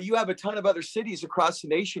 but you have a ton of other cities across the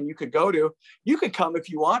nation you could go to. You could come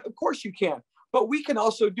if you want. Of course you can. But we can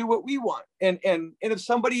also do what we want. And if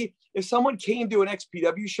someone came to an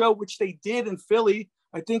XPW show, which they did in Philly,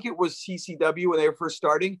 I think it was CCW when they were first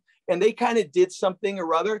starting, and they kind of did something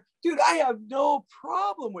or other, dude, I have no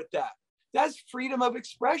problem with that. That's freedom of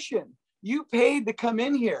expression. You paid to come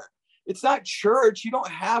in here. It's not church. You don't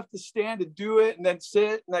have to stand and do it and then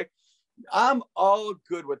sit. Like, I'm all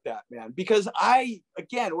good with that, man. Because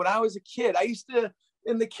when I was a kid, I used to,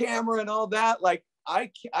 in the camera and all that, like,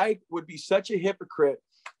 I would be such a hypocrite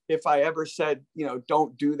if I ever said, you know,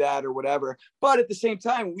 don't do that or whatever. But at the same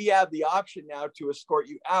time, we have the option now to escort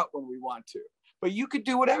you out when we want to. But you could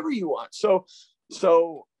do whatever you want.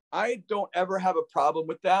 So I don't ever have a problem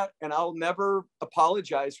with that. And I'll never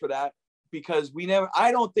apologize for that, because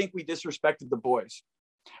I don't think we disrespected the boys.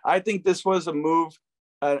 I think this was a move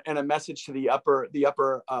and a message to the upper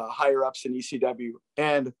higher ups in ECW.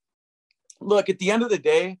 And look, at the end of the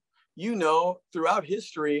day, you know, throughout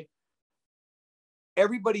history,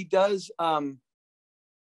 everybody does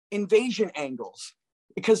invasion angles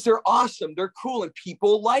because they're awesome, they're cool, and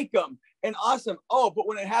people like them, and awesome. Oh, but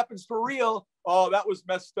when it happens for real, oh, that was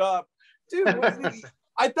messed up, dude.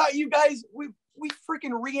 I thought you guys, we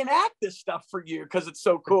freaking reenact this stuff for you because it's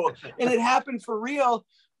so cool, and it happened for real.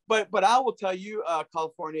 But I will tell you,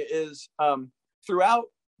 California is throughout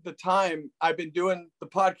the time I've been doing the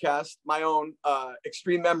podcast, my own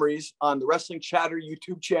Extreme Memories on the Wrestling Chatter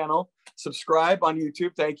YouTube channel. Subscribe on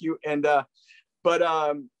YouTube, thank you. And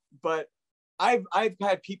but I've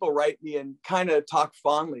had people write me and kind of talk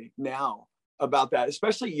fondly now about that,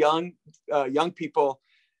 especially young people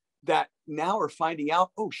that now are finding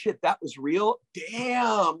out, oh shit, that was real.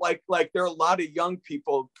 Damn, like there are a lot of young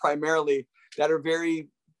people primarily that are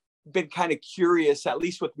been kind of curious, at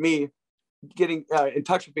least with me, getting in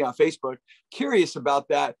touch with me on Facebook, curious about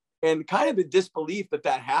that, and kind of in disbelief that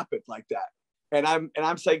happened like that. And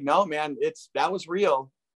I'm saying, no, man, that was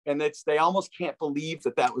real. And they almost can't believe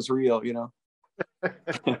that was real, you know?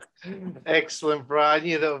 Excellent, Brian.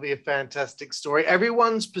 Yeah, that would be a fantastic story.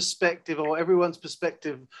 Everyone's perspective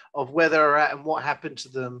of where they're at and what happened to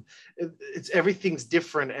them, everything's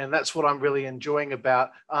different. And that's what I'm really enjoying about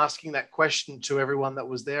asking that question to everyone that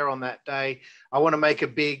was there on that day. I want to make a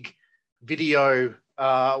big video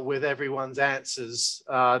with everyone's answers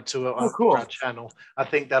to our channel. I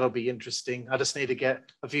think that'll be interesting. I just need to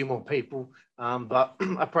get a few more people, but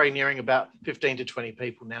I'm probably nearing about 15 to 20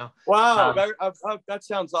 people now. Wow, that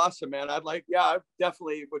sounds awesome, man. I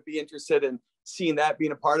definitely would be interested in seeing that,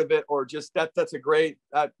 being a part of it, or just that's a great,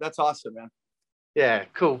 that's awesome, man. Yeah,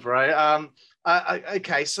 cool, bro.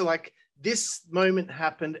 Okay, so like this moment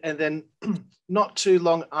happened, and then not too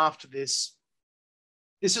long after this,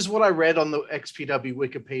 This is what I read on the XPW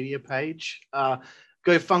Wikipedia page.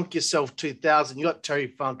 Go Funk Yourself 2000. You got Terry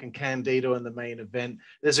Funk and Candido in the main event.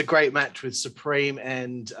 There's a great match with Supreme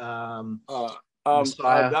and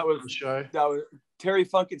Messiah that was on the show. That was Terry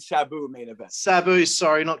Funk and Sabu main event. Sabu,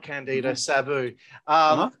 sorry, not Candido, Sabu.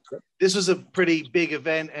 This was a pretty big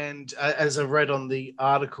event, and as I read on the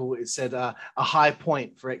article, it said a high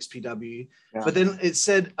point for XPW. Yeah. But then it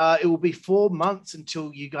said it will be 4 months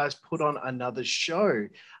until you guys put on another show.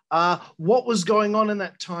 What was going on in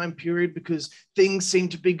that time period? Because things seem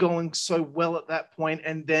to be going so well at that point,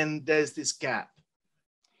 and then there's this gap.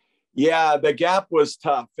 Yeah, the gap was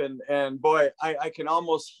tough. And boy, I can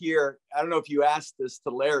almost hear, I don't know if you asked this to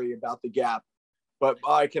Larry about the gap, but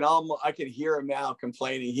I can hear him now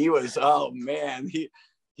complaining. He was, oh man,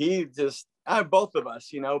 he just, both of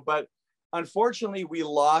us, you know, but unfortunately we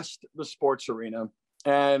lost the sports arena,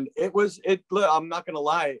 and I'm not going to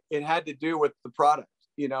lie, it had to do with the product.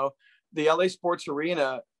 You know, the LA Sports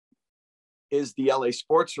Arena is the LA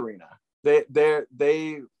Sports Arena.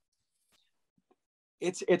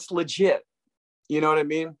 It's legit. You know what I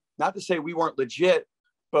mean? Not to say we weren't legit,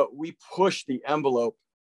 but we pushed the envelope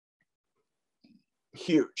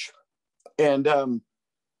huge. And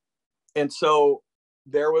so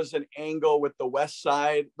there was an angle with the West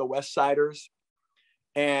Siders,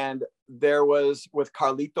 and there was with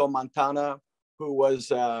Carlito Montana, who was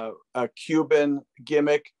a Cuban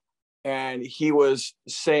gimmick, and he was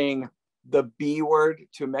saying the B word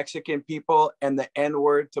to Mexican people and the N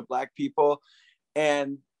word to Black people.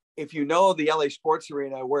 And if you know the LA Sports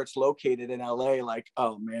Arena, where it's located in LA, like,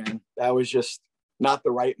 oh man, that was just not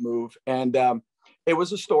the right move. And it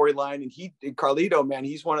was a storyline, and Carlito, man,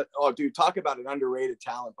 he's talk about an underrated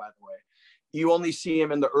talent, by the way. You only see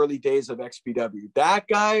him in the early days of XPW. That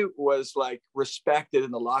guy was like respected in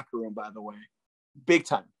the locker room, by the way. Big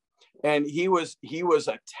time. And he was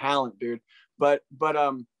a talent, dude. But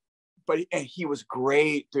he was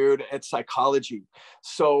great, dude, at psychology.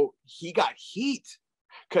 So he got heat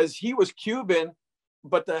because he was Cuban,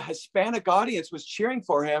 but the Hispanic audience was cheering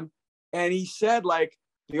for him. And he said, like,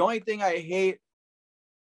 the only thing I hate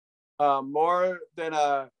more than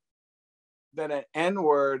an N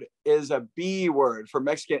word is a B word for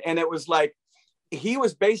Mexican. And it was like, he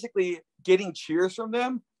was basically getting cheers from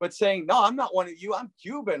them, but saying, no, I'm not one of you. I'm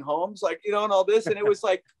Cuban, Holmes. Like, you know, and all this. And it was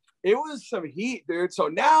like, it was some heat, dude. So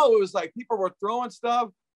now it was like people were throwing stuff,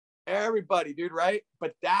 everybody, dude, right?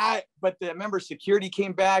 But remember, security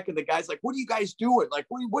came back, and the guy's like, what are you guys doing? Like,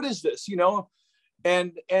 what is this, you know?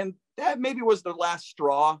 And that maybe was the last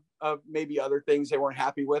straw of maybe other things they weren't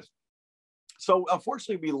happy with. So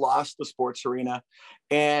unfortunately, we lost the sports arena.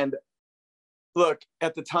 And look,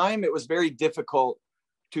 at the time, it was very difficult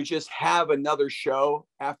to just have another show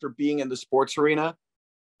after being in the sports arena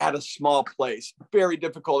at a small place. Very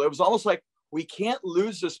difficult. It was almost like, we can't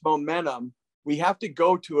lose this momentum. We have to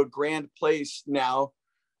go to a grand place now,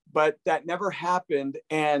 but that never happened.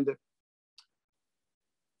 And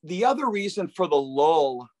the other reason for the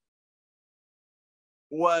lull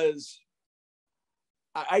was,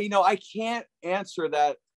 I can't answer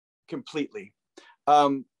that completely.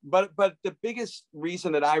 But the biggest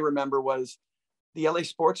reason that I remember was the LA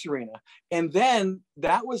Sports Arena. And then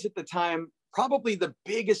that was at the time, probably the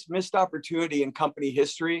biggest missed opportunity in company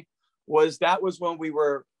history was when we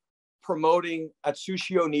were promoting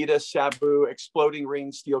Atsushi Onita, Sabu, Exploding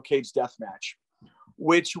Ring, Steel Cage Death Match,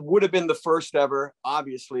 which would have been the first ever,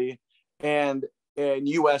 obviously, and in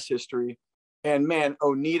US history. And man,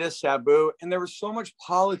 Onita, Sabu, and there was so much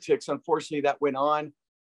politics, unfortunately, that went on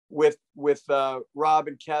with Rob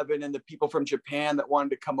and Kevin and the people from Japan that wanted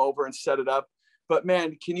to come over and set it up. But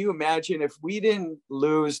man, can you imagine if we didn't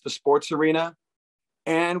lose the sports arena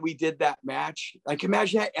and we did that match? Like,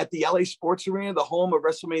 imagine that at the LA Sports Arena, the home of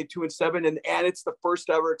WrestleMania 2 and 7, and it's the first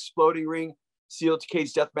ever Exploding Ring Steel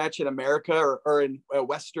Cage Death Match in America or in the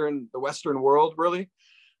Western world, really.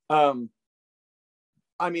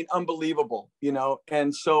 I mean, unbelievable, you know?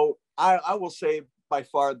 And so I will say by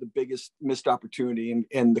far the biggest missed opportunity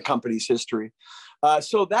in the company's history.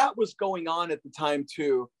 So that was going on at the time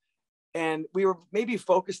too. And we were maybe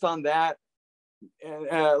focused on that, and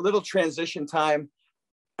a little transition time.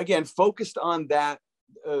 Again, focused on that,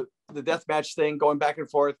 the deathmatch thing, going back and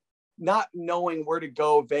forth, not knowing where to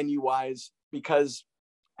go venue-wise, because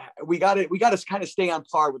we got to kind of stay on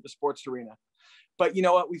par with the sports arena. But you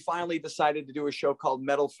know what? We finally decided to do a show called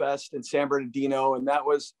Metal Fest in San Bernardino, and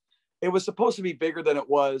it was supposed to be bigger than it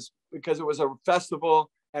was because it was a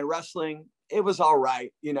festival, and wrestling, it was all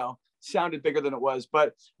right, you know, sounded bigger than it was.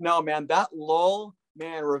 But no, man, that lull,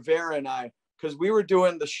 man, Rivera and I, because we were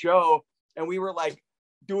doing the show and we were like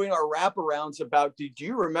doing our wraparounds about, did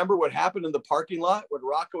you remember what happened in the parking lot when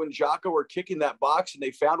Rocco and Jocko were kicking that box and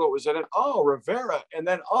they found what was in it? Oh, Rivera. And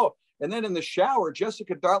then in the shower,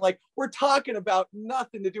 Jessica Darling, like, we're talking about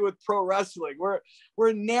nothing to do with pro wrestling.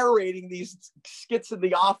 We're narrating these skits in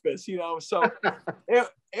the office, you know? So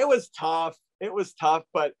it was tough. It was tough,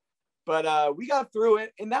 but we got through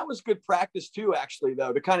it. And that was good practice too, actually,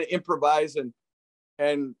 though, to kind of improvise and,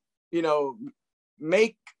 you know,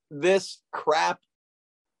 make this crap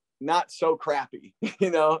not so crappy,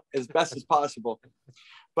 you know, as best as possible.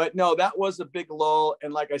 But no, that was a big lull.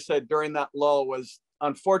 And like I said, during that lull was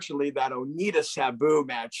unfortunately that Onita Sabu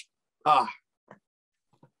match.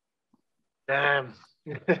 Damn.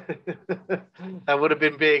 That would have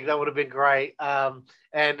been big. That would have been great. And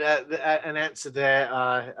an answer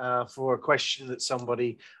there for a question that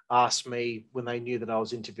somebody asked me when they knew that I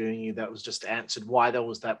was interviewing you, that was just answered why there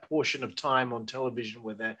was that portion of time on television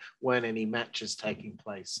where there weren't any matches taking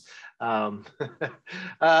place.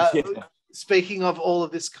 Speaking of all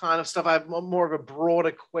of this kind of stuff, I have more of a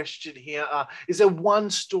broader question here. Is there one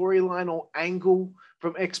storyline or angle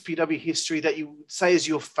from XPW history that you would say is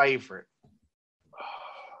your favorite?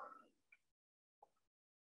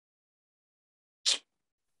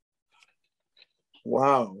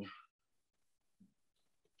 Wow.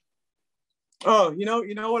 Oh,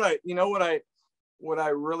 what I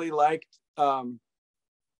really liked. Boy,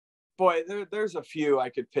 there's a few I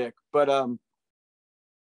could pick, but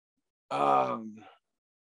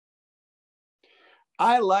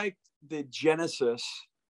I liked the genesis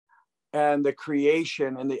and the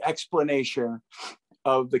creation and the explanation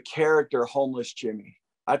of the character Homeless Jimmy.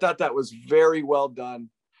 I thought that was very well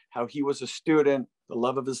done. How he was a student, the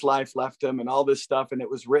love of his life left him, and all this stuff, and it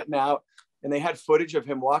was written out. And they had footage of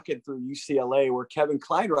him walking through UCLA, where Kevin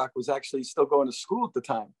Kleinrock was actually still going to school at the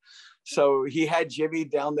time. So he had Jimmy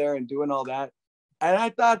down there and doing all that. And I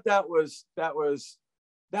thought that was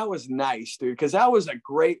nice, dude, because that was a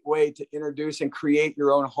great way to introduce and create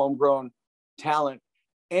your own homegrown talent.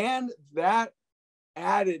 And that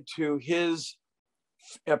added to his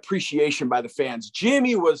appreciation by the fans.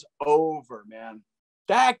 Jimmy was over, man.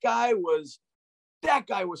 That guy was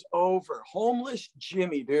over. Homeless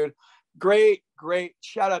Jimmy, dude. Great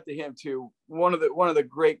shout out to him too. One of the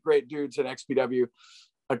great dudes at XPW.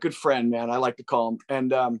 A good friend, man, I like to call him. And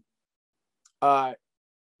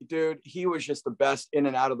dude, he was just the best in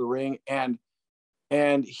and out of the ring. And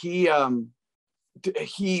he was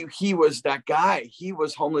that guy. He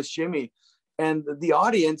was Homeless Jimmy. And the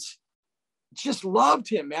audience just loved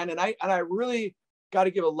him, man. And I really got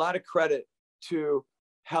to give a lot of credit to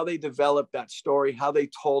how they developed that story, how they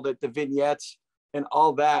told it, the vignettes and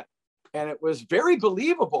all that. And it was very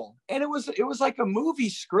believable. And it was like a movie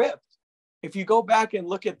script. If you go back and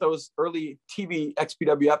look at those early TV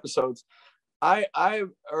XPW episodes, I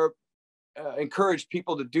encourage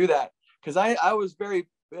people to do that, because I was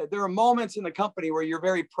there are moments in the company where you're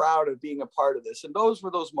very proud of being a part of this. And those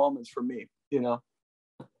were those moments for me, you know?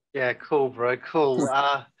 Yeah, cool, bro. Cool.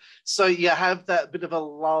 So you have that bit of a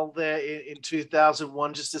lull there in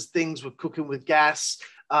 2001, just as things were cooking with gas.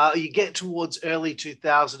 You get towards early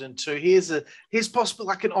 2002. Here's possibly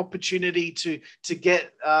like an opportunity to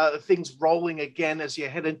get things rolling again as you're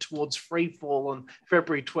heading towards Freefall on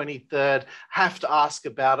February 23rd. Have to ask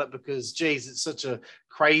about it because, geez, it's such a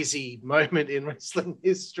crazy moment in wrestling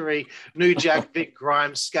history. New Jack, Vic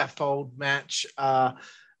Grimes scaffold match.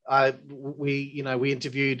 We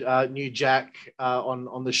interviewed New Jack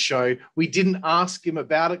on the show. We didn't ask him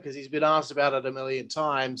about it because he's been asked about it a million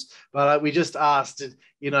times, but we just asked, did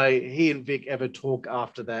he and Vic ever talk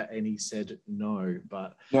after that? And he said no.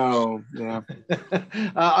 But no, yeah.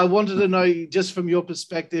 I wanted to know, just from your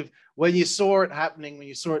perspective, when you saw it happening, when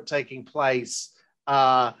you saw it taking place,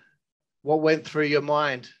 what went through your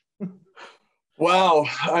mind? Wow.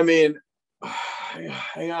 I mean,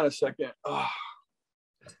 hang on a second. Oh.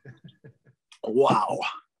 Wow.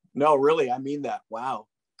 No, really, I mean that. Wow.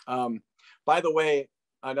 By the way,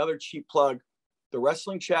 another cheap plug, the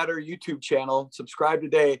Wrestling Chatter YouTube channel, subscribe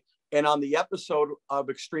today. And on the episode of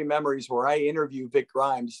Extreme Memories where I interview Vic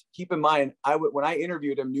Grimes, keep in mind, when I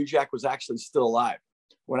interviewed him, New Jack was actually still alive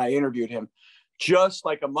when I interviewed him, just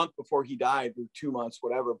like a month before he died, or 2 months,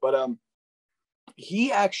 whatever. But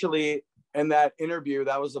he actually, in that interview,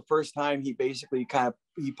 that was the first time he basically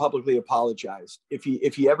he publicly apologized. If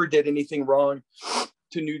he ever did anything wrong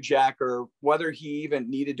to New Jack, or whether he even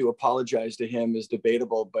needed to apologize to him is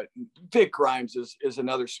debatable. But Vic Grimes is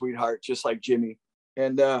another sweetheart, just like Jimmy,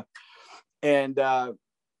 and not a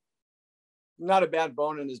bad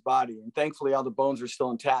bone in his body. And thankfully, all the bones are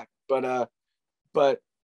still intact. But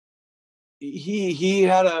he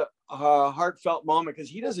had a heartfelt moment, because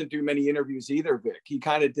he doesn't do many interviews either, Vic. He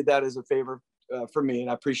kind of did that as a favor for me, and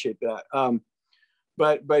I appreciate that.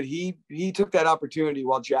 But he took that opportunity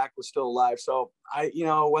while Jack was still alive. So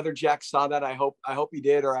whether Jack saw that, I hope he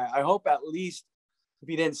did, or I hope at least if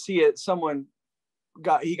he didn't see it, someone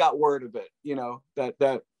got word of it,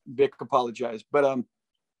 that Vic apologized. But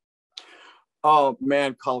oh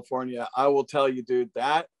man, California, I will tell you, dude,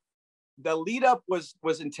 that the lead up was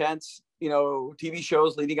intense, TV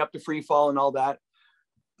shows leading up to Free Fall and all that,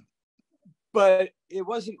 but it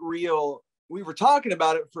wasn't real. We were talking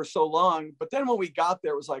about it for so long, but then when we got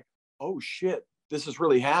there, it was like, oh shit, this is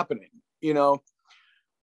really happening.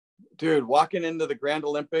 Dude, walking into the Grand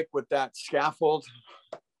Olympic with that scaffold,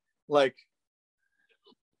 like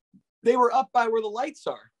they were up by where the lights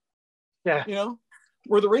are. Yeah.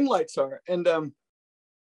 Where the ring lights are, and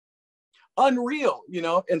unreal,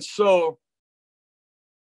 And so,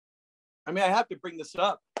 I have to bring this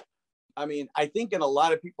up. I think in a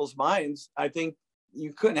lot of people's minds, I think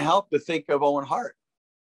you couldn't help to think of Owen Hart.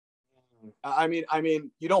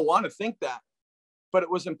 You don't want to think that, but it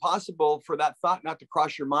was impossible for that thought not to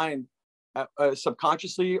cross your mind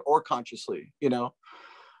subconsciously or consciously. It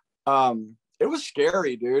was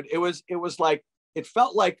scary, dude. It was like, it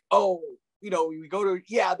felt like, we go to,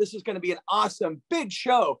 this is going to be an awesome big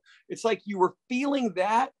show. It's like you were feeling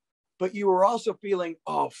that, but you were also feeling,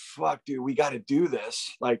 oh fuck, dude, we got to do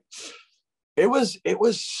this. Like it was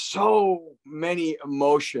so many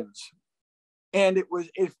emotions. And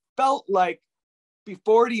it felt like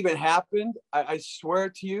before it even happened, I swear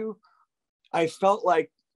to you, I felt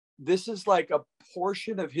like this is like a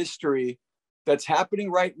portion of history that's happening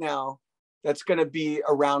right now that's going to be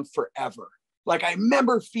around forever. Like I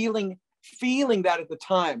remember feeling that at the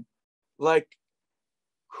time, like,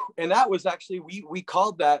 and that was actually, we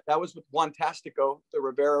called that was with Juan Tastico, the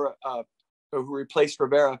Rivera, who replaced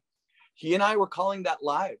Rivera. He and I were calling that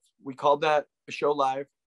live. We called that a show live.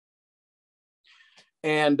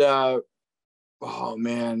 And, oh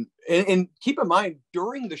man. And keep in mind,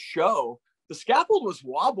 during the show, the scaffold was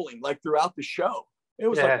wobbling like throughout the show. It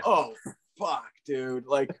was like, oh, fuck, dude.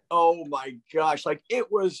 Like, oh my gosh. Like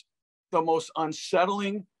it was the most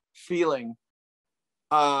unsettling feeling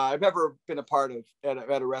I've ever been a part of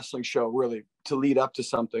at a wrestling show, really, to lead up to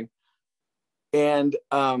something. And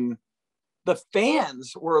the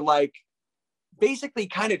fans were like basically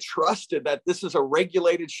kind of trusted that this is a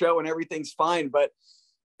regulated show and everything's fine. But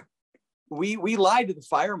we lied to the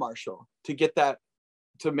fire marshal to get that,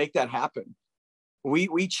 to make that happen.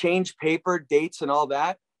 We changed paper dates and all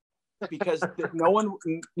that because no one,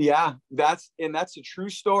 that's a true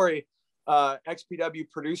story. XPW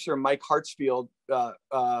producer Mike Hartsfield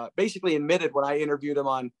basically admitted when I interviewed him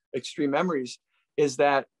on Extreme Memories is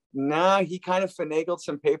that he kind of finagled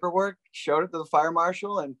some paperwork, showed it to the fire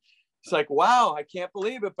marshal, and it's like, wow, I can't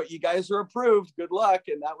believe it, but you guys are approved, good luck.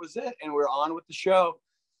 And that was it, and we're on with the show.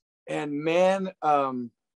 And man, the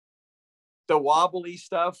wobbly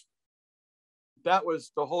stuff, that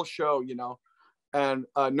was the whole show, and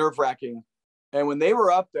nerve-wracking. And when they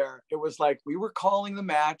were up there, it was like we were calling the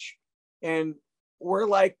match. And we're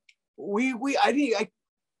like, it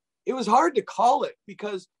was hard to call it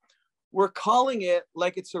because we're calling it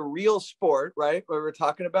like it's a real sport, right? What we're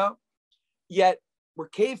talking about. Yet we're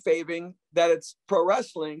kayfabing that it's pro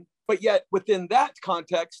wrestling, but yet within that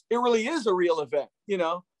context, it really is a real event,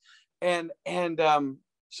 And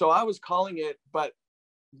so I was calling it, but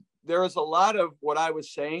there was a lot of what I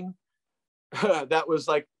was saying that was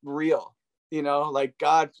like real, like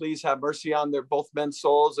God, please have mercy on their both men's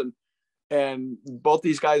souls. And both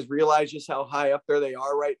these guys realize just how high up there they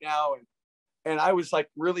are right now. And I was like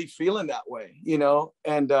really feeling that way,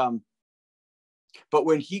 and, but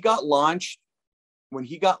when he got launched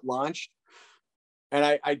and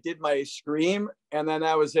I did my scream and then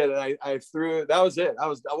that was it. And I threw, that was it.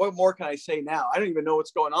 What more can I say now? I don't even know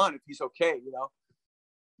what's going on if he's okay,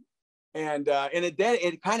 And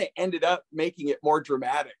it kind of ended up making it more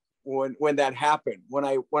dramatic when that happened, when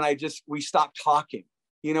we stopped talking.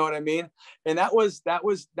 You know what I mean? And that was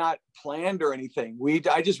not planned or anything.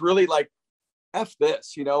 I just really like, F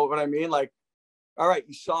this, you know what I mean? Like, all right,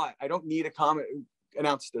 you saw it. I don't need a comment,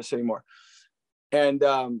 announce this anymore. And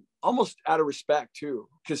almost out of respect too,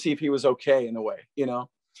 to see if he was okay in a way,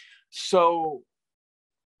 So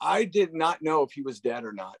I did not know if he was dead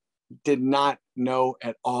or not. Did not know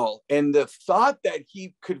at all. And the thought that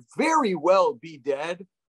he could very well be dead,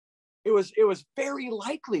 it was very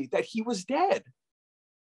likely that he was dead.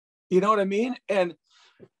 You know what I mean? And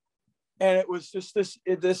it was just this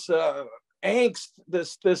angst,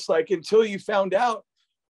 this like, until you found out,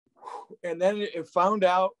 and then it found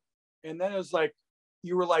out, and then it was like,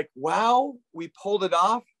 you were like, wow, we pulled it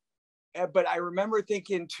off. But I remember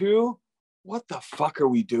thinking too, what the fuck are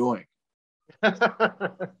we doing?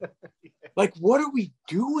 Like, what are we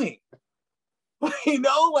doing? You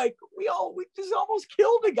know, like we just almost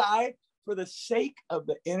killed a guy for the sake of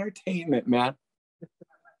the entertainment, man.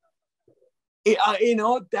 You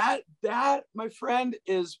know, that my friend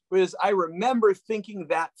was I remember thinking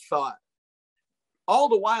that thought all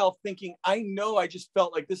the while thinking, I know, I just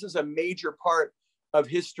felt like this is a major part of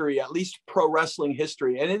history, at least pro wrestling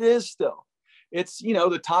history. And it is still, it's, you know,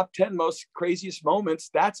 the top 10 most craziest moments.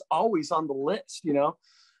 That's always on the list, you know?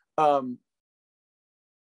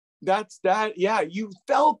 Yeah, you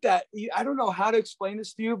felt that. I don't know how to explain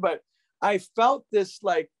this to you, but I felt this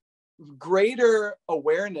like greater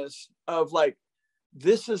awareness of like,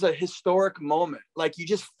 this is a historic moment. Like you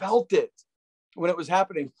just felt it when it was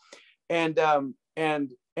happening. And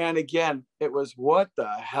again, it was, what the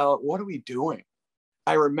hell, what are we doing?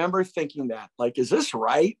 I remember thinking that, like, is this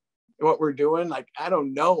right? What we're doing? Like, I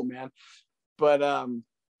don't know, man. But,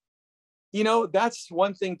 you know, that's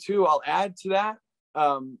one thing too, I'll add to that.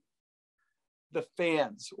 The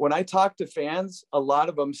fans, when I talk to fans, a lot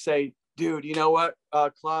of them say, dude, you know what,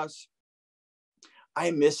 Klaus,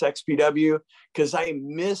 I miss XPW because I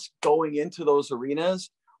miss going into those arenas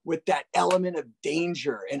with that element of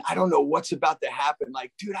danger. And I don't know what's about to happen.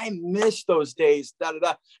 Like, dude, I miss those days, da, da,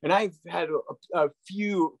 da. And I've had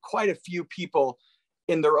quite a few people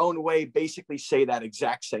in their own way basically say that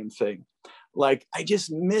exact same thing. Like, I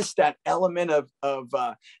just miss that element of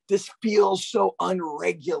this feels so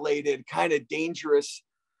unregulated, kind of dangerous.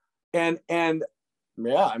 And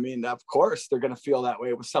yeah, I mean, of course they're going to feel that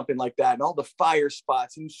way with something like that. And all the fire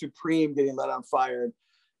spots and Supreme getting let on fire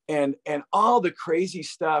and all the crazy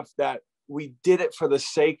stuff that we did it for the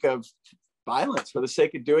sake of violence, for the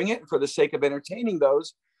sake of doing it, for the sake of entertaining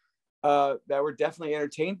those that were definitely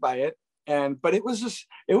entertained by it. But it was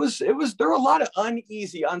there were a lot of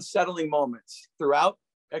uneasy, unsettling moments throughout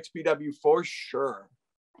XPW for sure,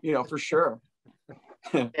 you know, for sure.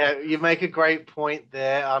 Yeah, you make a great point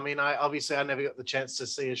there. I mean, I never got the chance to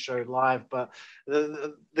see a show live, but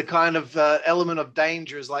the kind of element of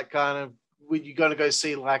danger is like kind of when you're going to go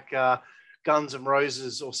see like Guns N'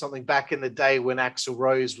 Roses or something back in the day when Axl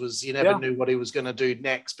Rose was, you never knew what he was going to do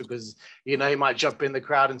next because, you know, he might jump in the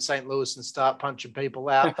crowd in St. Louis and start punching people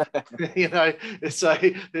out, you know, so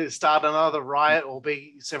start another riot or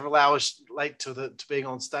be several hours late to being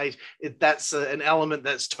on stage. That's an element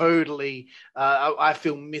that's totally, I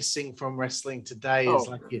feel missing from wrestling today. Is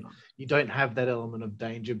like you don't have that element of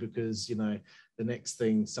danger because, you know, the next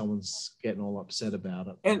thing someone's getting all upset about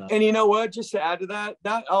it. And you know what, just to add to that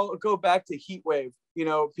I'll go back to Heat Wave. You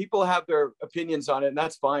know, people have their opinions on it and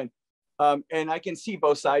that's fine. And I can see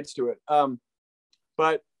both sides to it.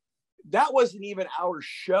 But that wasn't even our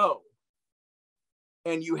show.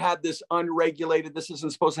 And you had this unregulated, this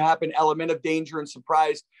isn't supposed to happen, element of danger and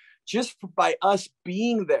surprise just by us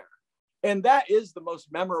being there. And that is the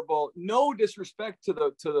most memorable, no disrespect to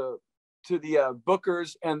the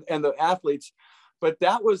bookers and the athletes, but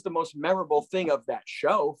that was the most memorable thing of that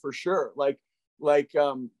show for sure.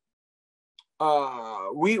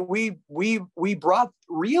 We brought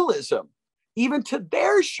realism even to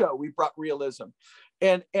their show. We brought realism,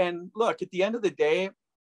 and look, at the end of the day,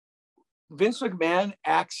 Vince McMahon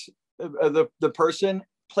acts the person,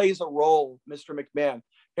 plays a role. Mr. McMahon,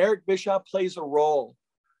 Eric Bischoff plays a role.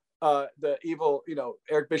 The evil, you know,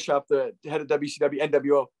 Eric Bischoff, the head of WCW,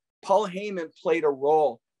 NWO. Paul Heyman played a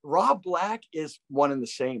role. Rob Black is one and the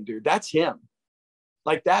same, dude. That's him.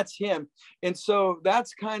 Like, that's him. And so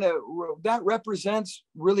that's kind of, that represents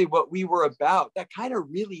really what we were about. That kind of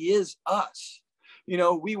really is us. You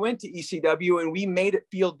know, we went to ECW and we made it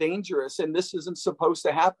feel dangerous and this isn't supposed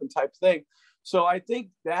to happen type thing. So I think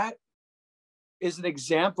that is an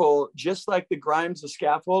example, just like the Grimes, the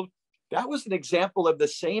Scaffold, that was an example of the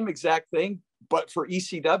same exact thing, but for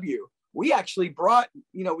ECW. We actually brought,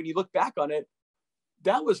 you know, when you look back on it,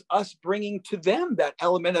 that was us bringing to them that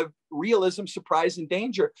element of realism, surprise, and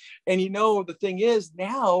danger. And, you know, the thing is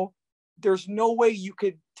now there's no way you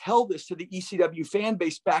could tell this to the ECW fan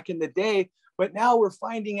base back in the day, but now we're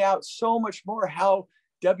finding out so much more how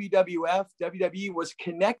WWF, WWE was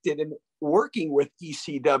connected and working with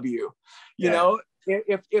ECW. You know,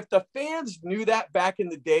 if the fans knew that back in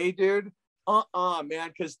the day, dude, man,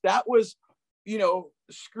 because that was, you know,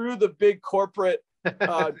 screw the big corporate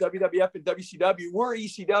WWF and WCW. We're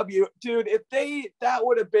ECW, dude. That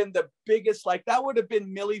would have been the biggest, like, that would have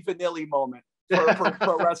been Milli Vanilli moment for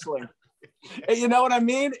pro wrestling. And you know what I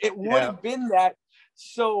mean? It would have been that.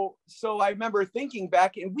 So I remember thinking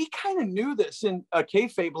back, and we kind of knew this in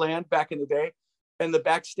kayfabe land back in the day. and the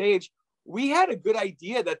backstage, we had a good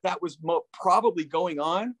idea that that was probably going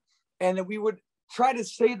on. And then we would try to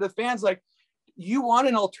say to the fans, like, you want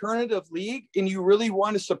an alternative league and you really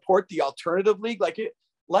want to support the alternative league, like it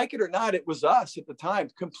or not, it was us at the time,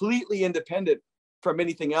 completely independent from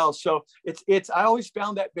anything else. So I always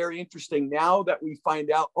found that very interesting. Now that we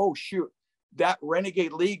find out, oh shoot, that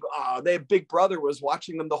Renegade League, their big brother was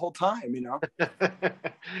watching them the whole time, you know?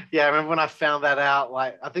 Yeah, I remember when I found that out,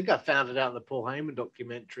 like, I think I found it out in the Paul Heyman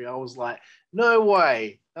documentary. I was like, no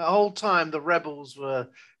way. The whole time the Rebels were.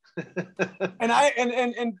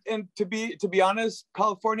 and to be honest,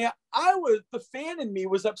 California, the fan in me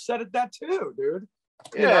was upset at that too, dude.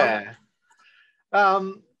 Yeah.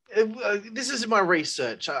 This is my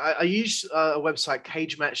research. I use a website,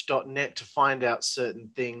 cagematch.net, to find out certain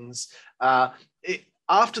things.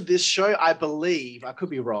 After this show, I believe, I could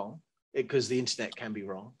be wrong, because the internet can be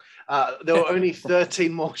wrong, there were only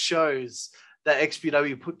 13 more shows that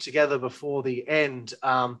XPW put together before the end.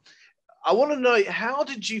 I want to know, how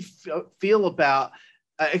did you feel about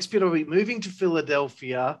XPW moving to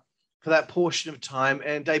Philadelphia for that portion of time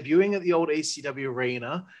and debuting at the old ECW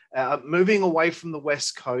arena, moving away from the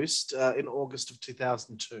West Coast in August of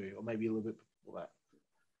 2002, or maybe a little bit before that?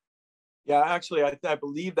 Yeah, actually, I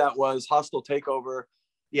believe that was Hostile Takeover.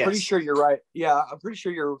 Yes. Pretty sure you're right. Yeah, I'm pretty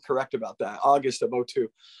sure you're correct about that. August of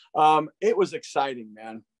 2002. It was exciting,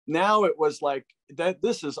 man. Now it was like that.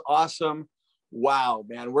 This is awesome. Wow,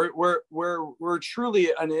 man. We're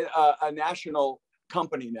truly a national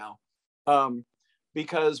company now,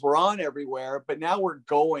 because we're on everywhere, but now we're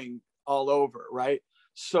going all over, right?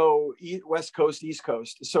 So West Coast, East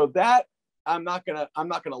Coast. So that I'm not gonna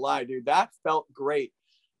lie, dude. That felt great.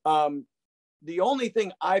 The only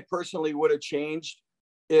thing I personally would have changed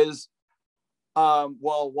is, Rob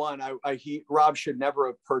should never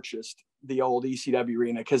have purchased the old ECW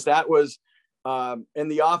arena, because that was in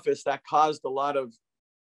the office, that caused a lot of,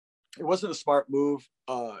 it wasn't a smart move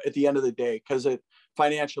at the end of the day, because it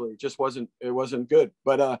financially just wasn't good.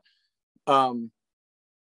 But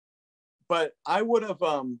I would have,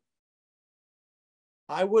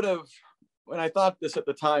 when I thought this at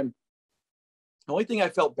the time, the only thing I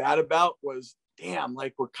felt bad about was, damn,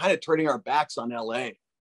 like, we're kind of turning our backs on LA,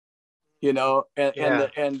 you know, and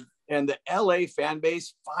the LA fan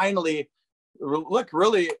base finally, look,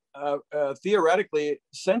 really, theoretically,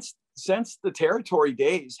 since the territory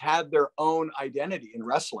days, had their own identity in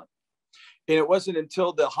wrestling. And it wasn't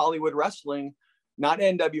until the Hollywood Wrestling, not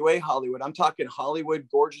NWA Hollywood, I'm talking Hollywood,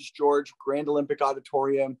 Gorgeous George, Grand Olympic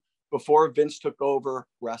Auditorium, before Vince took over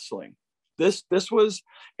wrestling. This was,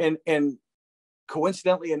 and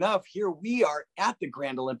coincidentally enough, here we are at the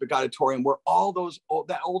Grand Olympic Auditorium, where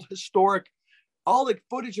that old historic, all the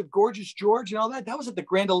footage of Gorgeous George and all that was at the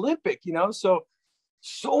Grand Olympic, you know? So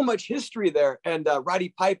much history there. And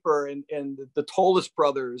Roddy Piper and the Tollus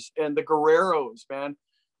brothers and the Guerreros, man,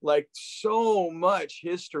 like, so much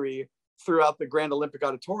history throughout the Grand Olympic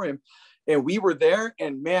Auditorium. And we were there,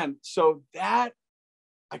 and man, so that,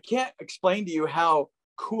 I can't explain to you how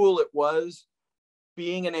cool it was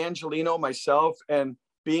being an Angelino myself and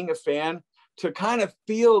being a fan, to kind of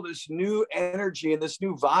feel this new energy and this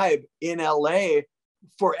new vibe in LA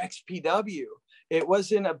for XPW. It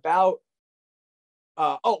wasn't about,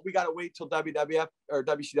 we got to wait till WWF or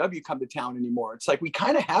WCW come to town anymore. It's like, we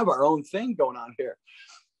kind of have our own thing going on here.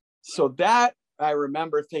 So that, I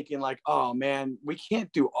remember thinking, like, oh man, we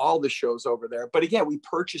can't do all the shows over there. But again, we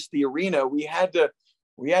purchased the arena. We had to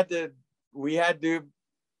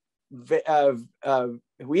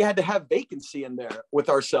have vacancy in there with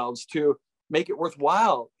ourselves to make it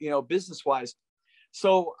worthwhile, you know, business wise.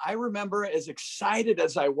 So I remember, as excited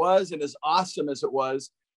as I was and as awesome as it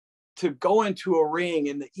was, to go into a ring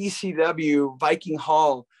in the ECW Viking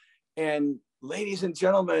Hall, and ladies and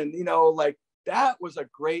gentlemen, you know, like, that was a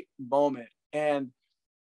great moment. And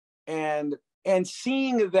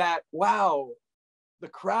seeing that, wow, the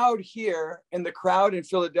crowd here and the crowd in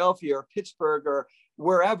Philadelphia or Pittsburgh or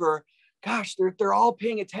wherever, gosh, they're all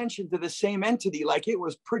paying attention to the same entity. Like, it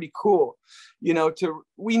was pretty cool, you know,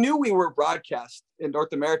 we knew we were broadcast in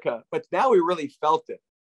North America, but now we really felt it.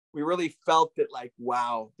 We really felt it, like,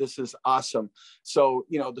 wow, this is awesome. So,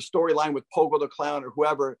 you know, the storyline with Pogo the Clown or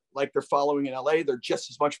whoever, like, they're following in LA, they're just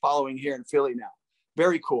as much following here in Philly now.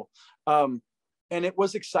 Very cool. And it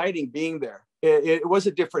was exciting being there. It was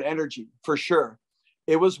a different energy for sure.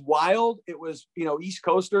 It was wild. It was, you know, East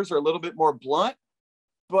Coasters are a little bit more blunt,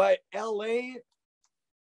 but LA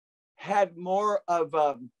had more of,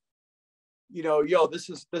 you know, yo, this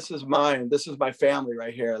is mine. This is my family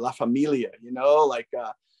right here. La Familia, you know, like,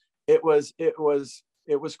 it was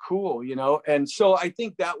cool, you know? And so I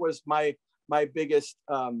think that was my biggest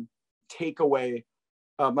takeaway.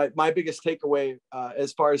 My biggest takeaway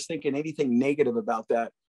as far as thinking anything negative about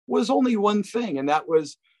that was only one thing, and that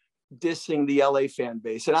was dissing the LA fan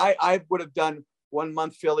base. And I would have done 1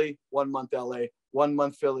 month Philly, 1 month LA, 1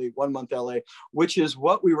 month Philly, 1 month LA, which is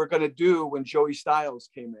what we were going to do when Joey Styles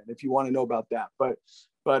came in, if you want to know about that.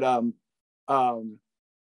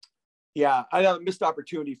 Yeah, I had a missed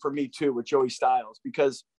opportunity for me too with Joey Styles,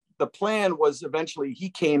 because the plan was eventually he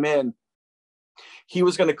came in, he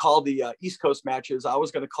was going to call the East Coast matches. I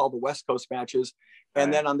was going to call the West Coast matches.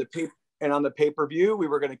 And then on the pay-per-view, we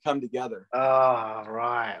were going to come together. Oh,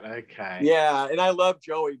 right. Okay. Yeah. And I love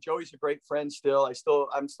Joey. Joey's a great friend still.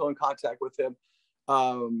 I'm still in contact with him.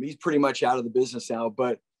 He's pretty much out of the business now,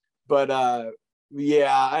 but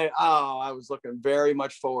yeah, I was looking very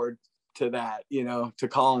much forward to that, to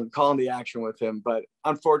calling the action with him. But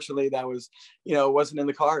unfortunately that was, wasn't in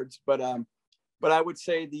the cards, but I would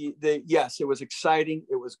say yes, it was exciting.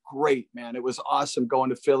 It was great, man. It was awesome going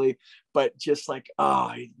to Philly, but just like,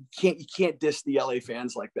 you can't diss the LA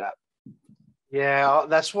fans like that. Yeah,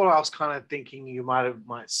 that's what I was kind of thinking you might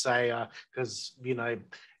say, because,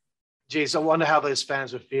 geez, I wonder how those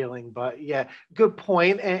fans were feeling. But yeah, good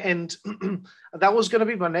point. And that was going to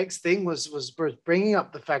be my next thing was bringing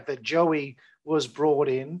up the fact that Joey was brought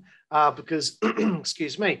in because,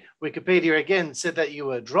 excuse me, Wikipedia again said that you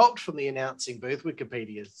were dropped from the announcing booth.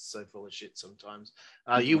 Wikipedia is so full of shit sometimes.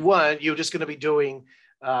 You weren't. You were just going to be doing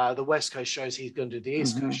the West Coast shows. He's going to do the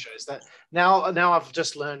East Coast shows. That now I've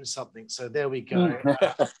just learned something. So there we go.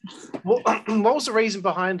 What was the reason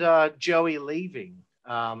behind Joey leaving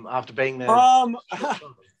after being there? I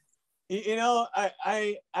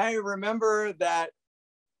remember that.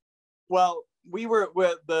 Well, we were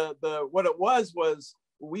with what it was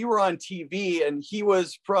we were on TV, and he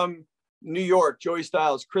was from New York, Joey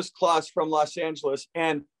Styles, Chris Kloss from Los Angeles,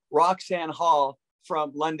 and Roxanne Hall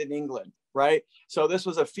from London, England, right? So this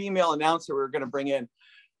was a female announcer we were going to bring in.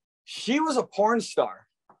 She was a porn star.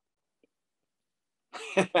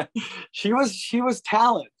 she was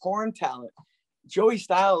porn talent. Joey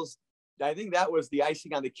Styles, I think that was the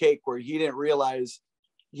icing on the cake, where he didn't realize,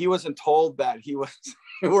 he wasn't told that he was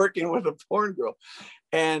working with a porn girl,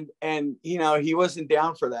 and he wasn't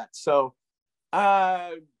down for that. So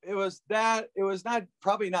it was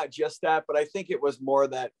probably not just that, but I think it was more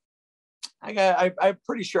that I'm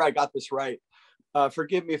pretty sure I got this right.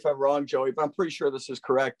 Forgive me if I'm wrong, Joey, but I'm pretty sure this is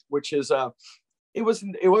correct, which is it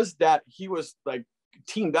was that he was like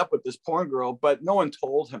teamed up with this porn girl, but no one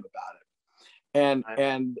told him about it. And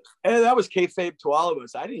that was kayfabe to all of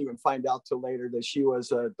us. I didn't even find out till later that she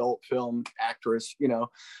was an adult film actress,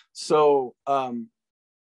 So,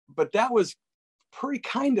 but that was pretty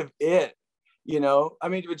kind of it, I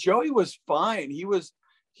mean, but Joey was fine. He was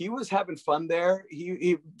having fun there.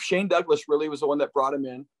 Shane Douglas really was the one that brought him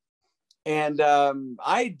in. And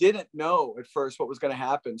I didn't know at first what was going to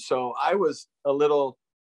happen. So I was a little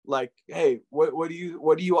like, hey, what are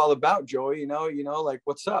you all about, Joey? Like,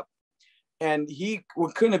 what's up? And he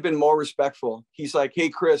couldn't have been more respectful. He's like, hey,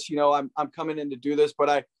 Chris, I'm coming in to do this, but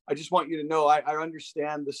I just want you to know, I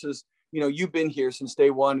understand this is, you've been here since day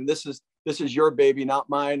one, and this is your baby, not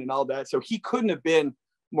mine, and all that. So he couldn't have been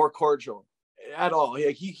more cordial at all.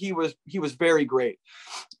 He was very great.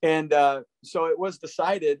 And so it was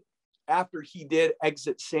decided after he did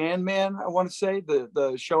Exit Sandman, I want to say,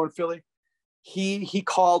 the show in Philly, he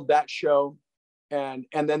called that show, and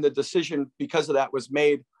then the decision because of that was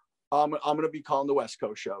made. I'm going to be calling the West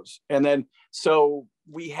Coast shows. And then, so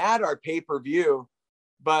we had our pay-per-view,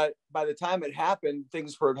 but by the time it happened,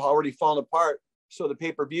 things were already falling apart. So the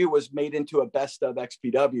pay-per-view was made into a best of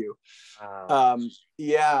XPW.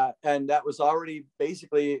 Yeah. And that was already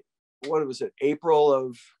basically, what was it?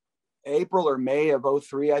 April or May of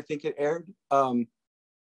 2003, I think it aired.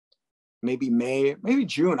 Maybe May, maybe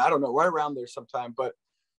June. I don't know, right around there sometime.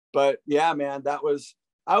 But yeah, man,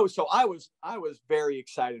 I was very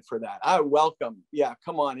excited for that. I welcome,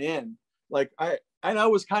 come on in. Like I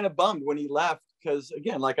was kind of bummed when he left, because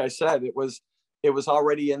again, like I said, it was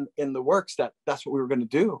already in the works that's what we were going to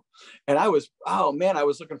do. And I was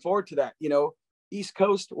looking forward to that, East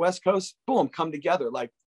Coast, West Coast, boom, come together.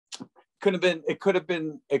 Like it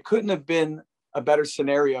couldn't have been a better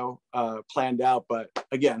scenario planned out, but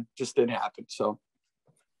again, just didn't happen. So.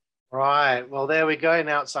 Right. Well, there we go.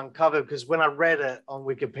 Now it's uncovered, because when I read it on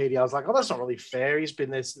Wikipedia, I was like, oh, that's not really fair. He's been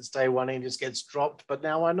there since day one and he just gets dropped. But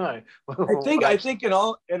now I know. I think in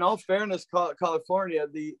all fairness, California,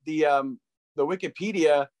 the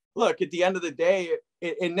Wikipedia, look, at the end of the day,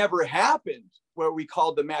 it never happened where we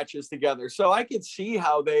called the matches together. So I could see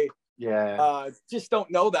how they just don't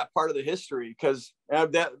know that part of the history, because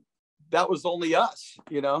that was only us,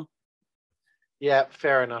 you know? Yeah,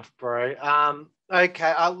 fair enough, bro.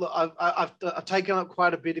 Okay, I've taken up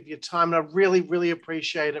quite a bit of your time, and I really, really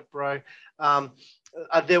appreciate it, bro.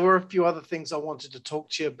 There were a few other things I wanted to talk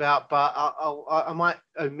to you about, but I might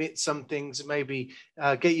omit some things and maybe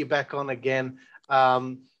get you back on again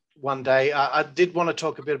one day. I did want to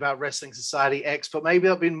talk a bit about Wrestling Society X, but maybe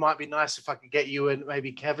it might be nice if I could get you and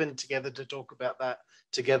maybe Kevin together to talk about that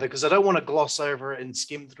together, because I don't want to gloss over it and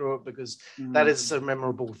skim through it, because that is a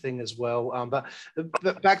memorable thing as well. But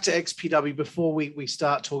back to XPW before we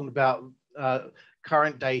start talking about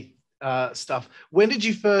current day stuff. When did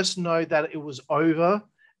you first know that it was over,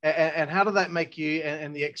 and how did that make you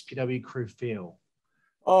and the XPW crew feel?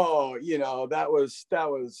 Oh, you know, that was,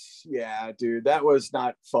 yeah, dude, that was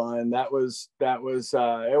not fun. It was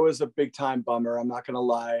a big time bummer. I'm not going to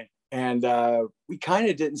lie. And we kind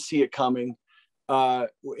of didn't see it coming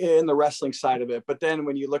in the wrestling side of it. But then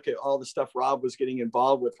when you look at all the stuff Rob was getting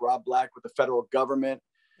involved with, Rob Black, with the federal government,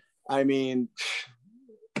 I mean,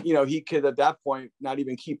 you know, he could at that point not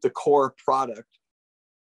even keep the core product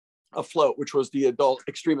afloat, which was the adult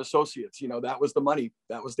Extreme Associates. You know, that was the money,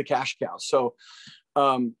 that was the cash cow. So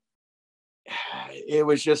it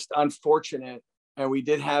was just unfortunate, and we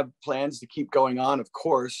did have plans to keep going on, of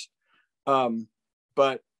course,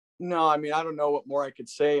 but no, I mean, I don't know what more I could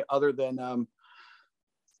say other than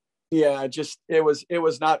yeah, just it was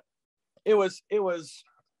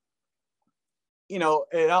you know,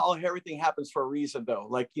 everything happens for a reason, though.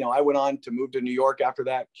 Like, you know, I went on to move to New York after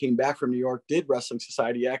that, came back from New York, did Wrestling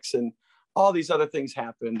Society X, and all these other things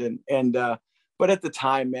happened. And but at the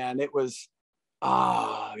time, man, it was,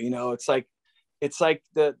 you know, it's like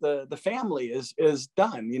the family is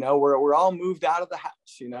done, you know, we're all moved out of the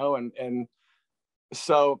house, you know, and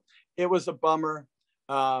so it was a bummer.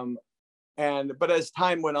 But as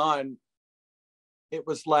time went on, it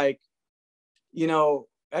was like, you know,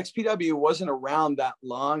 XPW wasn't around that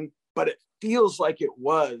long, but it feels like it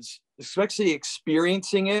was, especially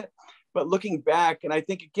experiencing it. But looking back, and I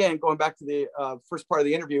think, again, going back to the first part of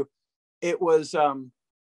the interview, it was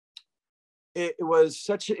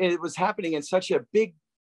happening in such a big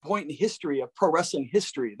point in history of pro wrestling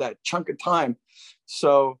history, that chunk of time.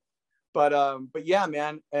 So, but yeah,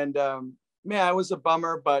 man. And man, it was a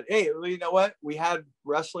bummer, but hey, you know what? We had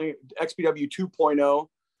Wrestling XPW 2.0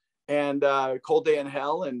 and Cold Day in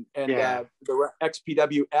Hell and the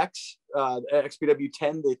XPW X, XPW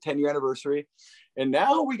 10, the 10-year anniversary. And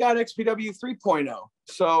now we got XPW 3.0.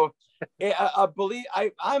 So I believe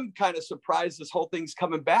I'm kind of surprised this whole thing's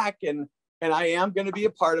coming back, and I am going to be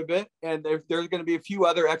a part of it. And there's going to be a few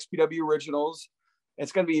other XPW originals.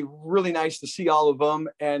 It's going to be really nice to see all of them,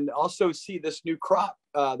 and also see this new crop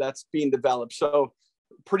that's being developed. So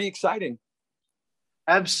pretty exciting.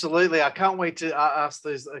 Absolutely. I can't wait to ask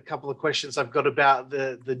a couple of questions I've got about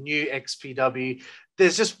the new XPW.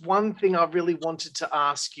 There's just one thing I really wanted to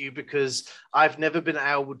ask you, because I've never been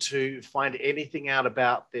able to find anything out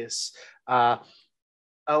about this. A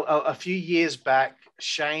few years back,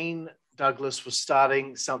 Shane Douglas was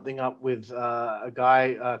starting something up with a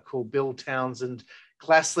guy called Bill Townsend,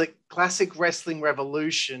 Classic Wrestling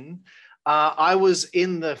Revolution. I was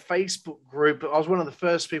in the Facebook group. I was one of the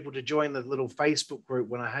first people to join the little Facebook group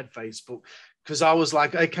when I had Facebook, because I was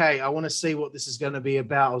like, okay, I want to see what this is going to be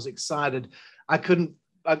about. I was excited. I couldn't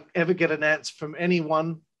ever get an answer from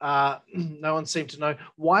anyone. No one seemed to know.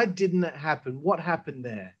 Why didn't it happen? What happened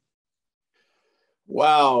there?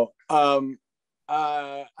 Wow.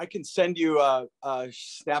 I can send you a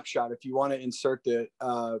snapshot if you want to insert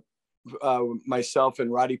myself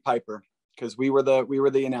and Roddy Piper, because we were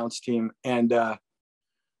the announce team. And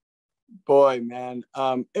boy, man,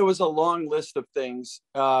 it was a long list of things,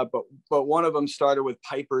 but one of them started with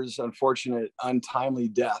Piper's unfortunate untimely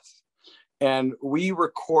death. And we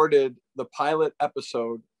recorded the pilot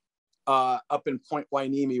episode up in Point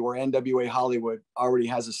Hueneme, where NWA Hollywood already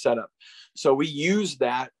has a setup. So we used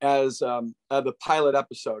that as the pilot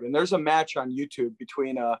episode. And there's a match on YouTube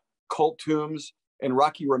between Colt Toombs and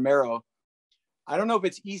Rocky Romero. I don't know if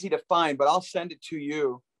it's easy to find, but I'll send it to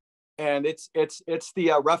you. And it's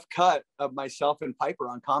the rough cut of myself and Piper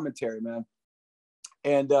on commentary, man.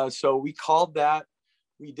 And so we called that.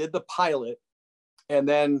 We did the pilot, and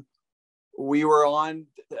then we were on,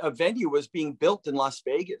 a venue was being built in Las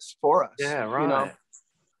Vegas for us. Yeah, right. You know?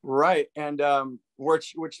 Right. And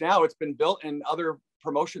which now it's been built, and other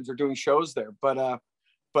promotions are doing shows there.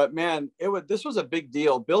 But man, this was a big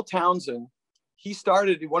deal. Bill Townsend, he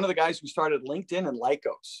started, one of the guys who started LinkedIn and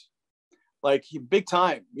Lycos, like he big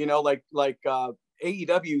time, you know, like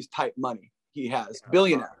AEW's type money he has,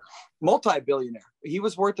 billionaire, multi-billionaire. He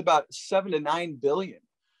was worth about $7 to $9 billion.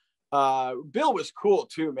 Bill was cool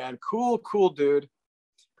too, man. Cool dude.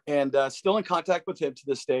 And still in contact with him to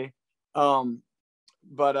this day.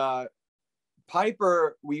 But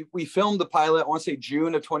Piper, we filmed the pilot, I want to say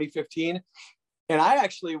June of 2015. And I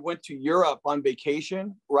actually went to Europe on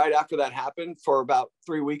vacation right after that happened for about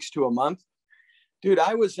 3 weeks to a month. Dude,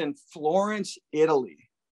 I was in Florence, Italy.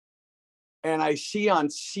 And I see on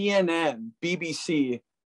CNN, BBC,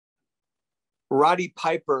 Roddy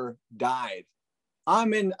Piper died.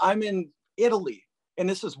 I'm in Italy, and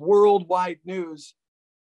this is worldwide news.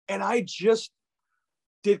 And I just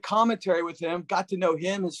did commentary with him, got to know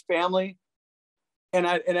him, his family. And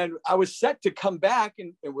I was set to come back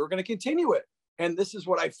and we're going to continue it. And this is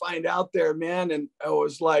what I find out there, man. And I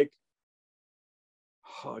was like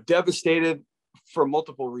devastated for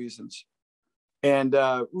multiple reasons. And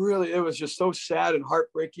really, it was just so sad and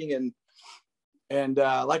heartbreaking. And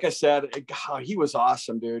like I said, he was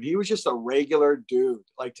awesome, dude. He was just a regular dude.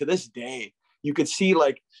 Like to this day, you could see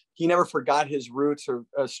like he never forgot his roots or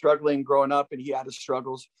struggling growing up, and he had his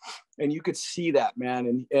struggles, and you could see that,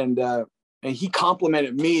 man. And he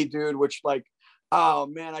complimented me, dude, which like, oh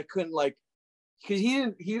man, I couldn't like, because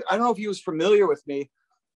I don't know if he was familiar with me,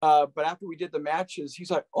 but after we did the matches,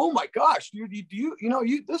 he's like, oh my gosh, dude,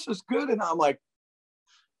 this is good. And I'm like,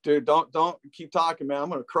 dude, don't keep talking, man. I'm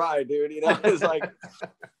gonna cry, dude. You know, it's like,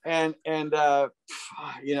 and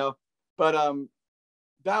you know, but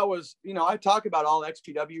that was, you know, I talk about all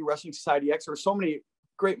XPW Wrestling Society X. There were so many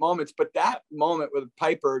great moments, but that moment with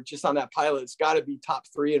Piper, just on that pilot, it's got to be top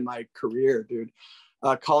 3 in my career, dude.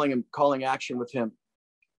 Calling action with him.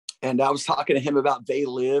 And I was talking to him about They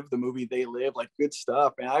Live, the movie They Live, like good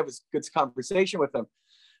stuff. And I was good conversation with him.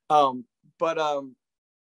 But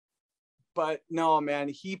no, man,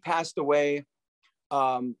 he passed away.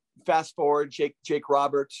 Fast forward, Jake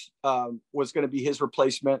Roberts was going to be his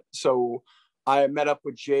replacement. So I met up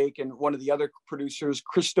with Jake and one of the other producers,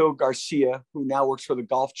 Cristo Garcia, who now works for the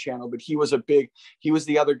Golf Channel, but he was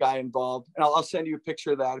the other guy involved. And I'll send you a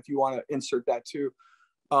picture of that if you want to insert that too.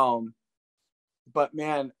 But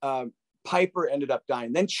man, Piper ended up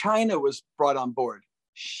dying. Then China was brought on board.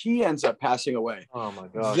 She ends up passing away. Oh my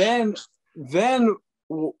gosh. Then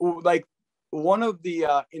like one of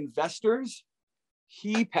the investors,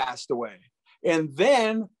 he passed away. And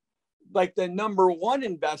then like the number 1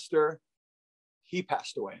 investor, he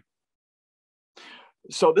passed away.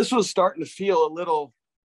 So this was starting to feel a little,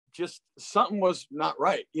 just something was not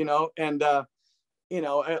right, you know? And, you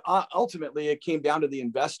know, ultimately it came down to the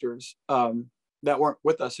investors that weren't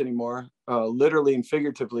with us anymore, literally and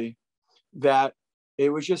figuratively, that it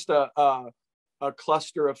was just a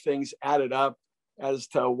cluster of things added up as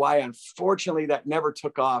to why, unfortunately, that never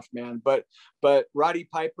took off, man. But Roddy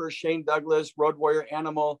Piper, Shane Douglas, Road Warrior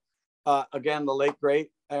Animal, again, the late great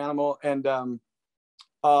Animal, and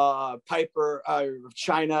Piper,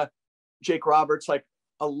 China, Jake Roberts, like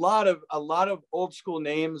a lot of old school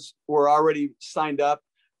names were already signed up.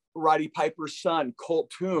 Roddy Piper's son,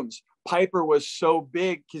 Colt Toombs. Piper was so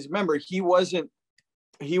big because remember, he wasn't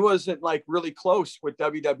like really close with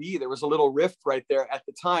WWE. There was a little rift right there at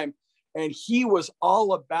the time. And he was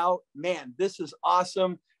all about, man, this is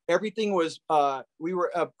awesome. Everything was, it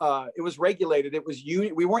was regulated. It was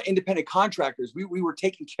union. We weren't independent contractors. We were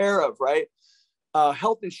taken care of, right?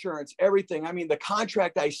 Health insurance, everything. I mean, the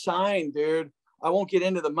contract I signed, dude, I won't get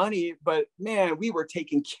into the money, but man, we were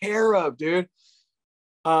taken care of, dude.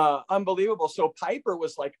 Unbelievable. So Piper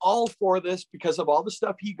was like all for this because of all the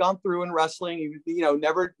stuff he'd gone through in wrestling. He, you know,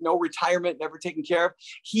 no retirement, never taken care of.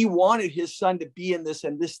 He wanted his son to be in this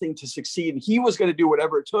and this thing to succeed. And he was going to do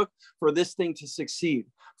whatever it took for this thing to succeed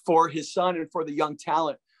for his son and for the young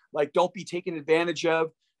talent. Like, don't be taken advantage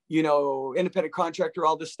of, you know, independent contractor,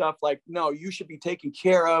 all this stuff. Like, no, you should be taken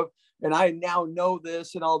care of. And I now know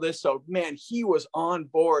this and all this. So man, he was on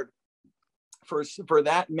board for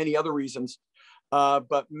that and many other reasons.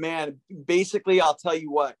 But man, basically, I'll tell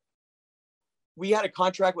you what, we had a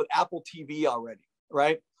contract with Apple TV already,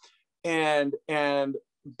 right? And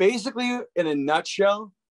basically, in a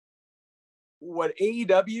nutshell, what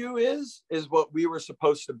AEW is what we were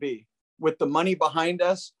supposed to be, with the money behind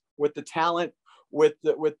us, with the talent, with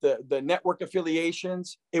the network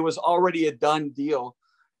affiliations. It was already a done deal.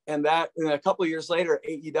 And a couple of years later,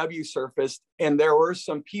 AEW surfaced, and there were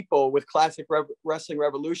some people with Classic Wrestling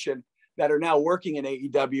Revolution that are now working in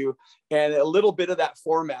AEW, and a little bit of that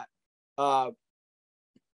format,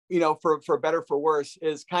 you know, for better, for worse,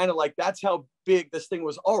 is kind of like, that's how big this thing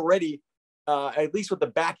was already, at least what the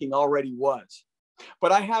backing already was.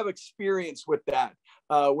 But I have experience with that.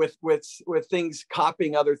 with things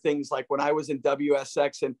copying other things. Like when I was in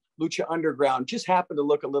WSX and Lucha Underground just happened to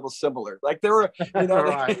look a little similar. Like there were,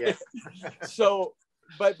 Right, yeah. So,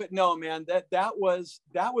 but no, man, that was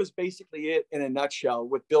basically it in a nutshell,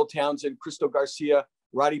 with Bill Townsend, Cristo Garcia,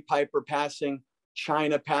 Roddy Piper passing,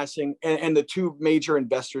 China passing, and the two major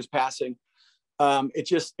investors passing. It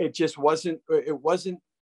just wasn't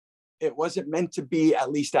meant to be,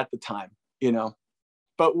 at least at the time,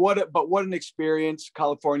 But what an experience,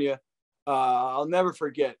 California. I'll never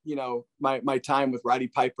forget, my time with Roddy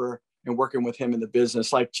Piper and working with him in the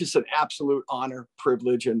business. Like, just an absolute honor,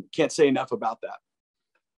 privilege, and can't say enough about that.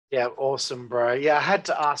 Yeah, awesome, bro. Yeah, I had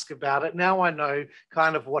to ask about it. Now I know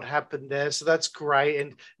kind of what happened there, so that's great.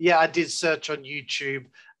 And yeah, I did search on YouTube,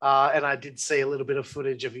 and I did see a little bit of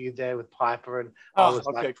footage of you there with Piper, and I was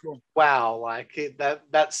like, cool. Wow, like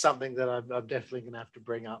that's something that I'm definitely going to have to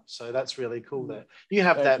bring up. So that's really cool that you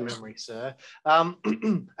have that memory, sir.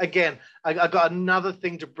 Again, I got another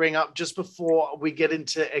thing to bring up just before we get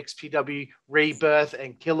into XPW Rebirth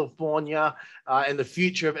and California and the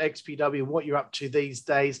future of XPW, what you're up to these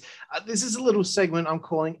days. This is a little segment I'm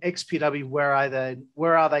calling XPW, Where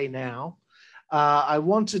Are They Now? I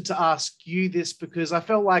wanted to ask you this because I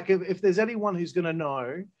felt like if there's anyone who's going to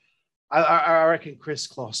know, I reckon Chris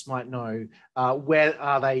Kloss might know where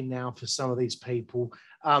are they now for some of these people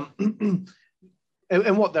and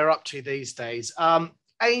what they're up to these days.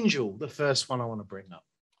 Angel, the first one I want to bring up.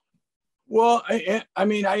 Well, I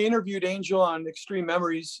mean, I interviewed Angel on Extreme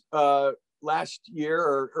Memories last year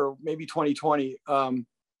or maybe 2020.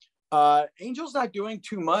 Angel's not doing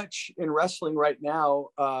too much in wrestling right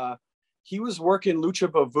now. He was working Lucha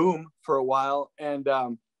Vavoom for a while, and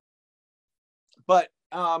but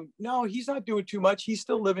no, he's not doing too much. He's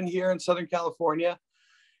still living here in Southern California,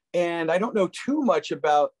 and I don't know too much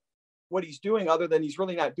about what he's doing other than he's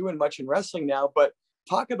really not doing much in wrestling now. But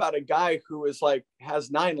talk about a guy who is like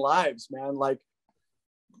has 9 lives, man. Like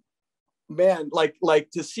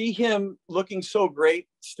to see him looking so great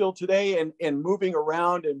still today and moving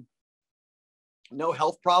around and no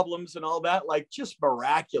health problems and all that, like just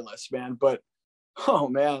miraculous, man. But oh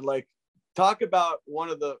man, like talk about one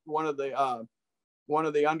of the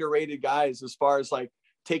underrated guys as far as like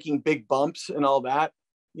taking big bumps and all that,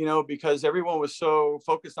 because everyone was so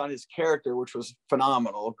focused on his character, which was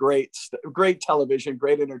phenomenal. Great television,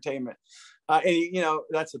 great entertainment. And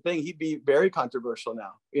that's the thing. He'd be very controversial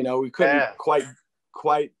now. We couldn't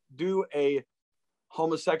quite do a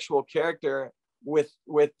homosexual character with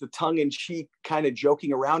the tongue-in-cheek kind of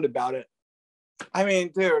joking around about it. I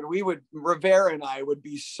mean, dude, Rivera and I would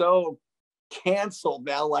be so canceled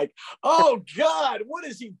now, like, oh God, what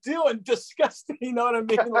is he doing? Disgusting, you know what I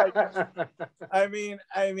mean? Like, I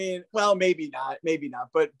mean, well, maybe not,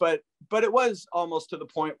 but it was almost to the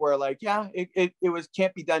point where like, yeah, it was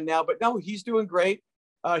can't be done now, but no, he's doing great.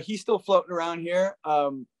 He's still floating around here.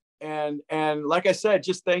 And like I said,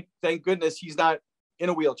 just thank goodness he's not in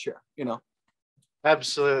a wheelchair,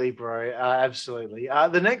 Absolutely, bro. Absolutely.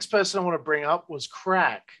 The next person I want to bring up was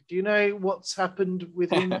Crack. Do you know what's happened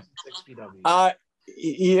with him since XPW?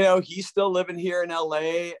 He's still living here in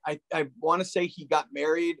LA. I want to say he got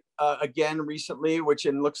married again recently, which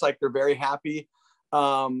it looks like they're very happy.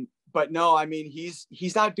 But no, I mean,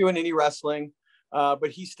 he's not doing any wrestling,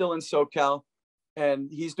 but he's still in SoCal, and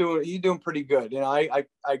he's doing pretty good. I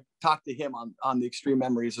talked to him on the Extreme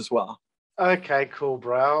Memories as well. Okay, cool,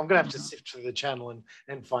 bro. I'm gonna have to sift through the channel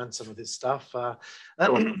and find some of this stuff. Cool.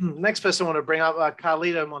 Next person I want to bring up,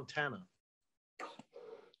 Carlito Montana.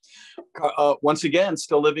 Once again,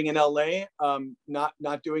 still living in LA,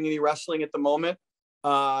 not doing any wrestling at the moment,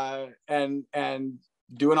 and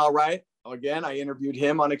doing all right. Again, I interviewed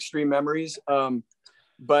him on Extreme Memories,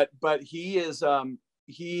 but he is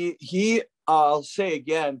I'll say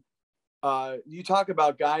again. You talk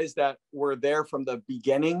about guys that were there from the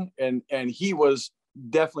beginning, and he was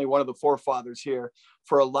definitely one of the forefathers here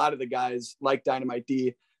for a lot of the guys like Dynamite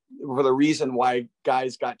D, for the reason why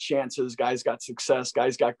guys got chances, guys got success,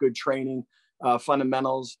 guys got good training,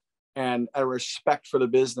 fundamentals, and a respect for the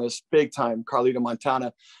business, big time. Carlito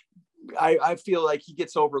Montana, I feel like he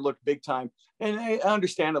gets overlooked big time, and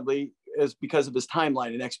understandably, is because of his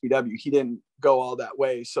timeline in XPW. He didn't go all that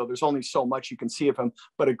way, so there's only so much you can see of him,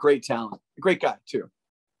 but a great talent, a great guy too.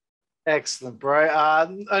 Excellent, bro.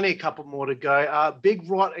 Only a couple more to go. Big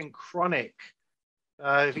Rot and Chronic.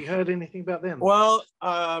 Have you heard anything about them? Well,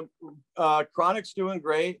 Chronic's doing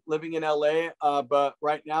great, living in LA, but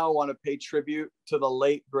right now I want to pay tribute to the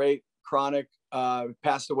late, great Chronic,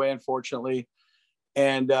 passed away, unfortunately,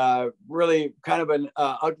 and really kind of an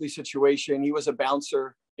ugly situation. He was a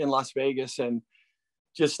bouncer in Las Vegas, and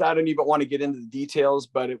just, I don't even want to get into the details,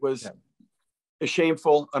 but it was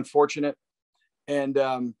shameful, unfortunate. And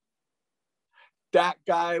that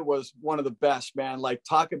guy was one of the best, man. Like,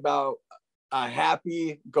 talk about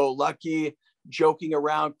happy, go lucky, joking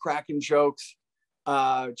around, cracking jokes,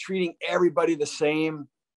 treating everybody the same.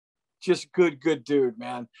 Just good dude,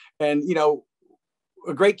 man. And, you know,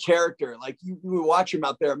 a great character. Like, you watch him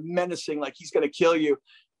out there menacing, like he's going to kill you,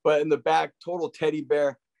 but in the back, total teddy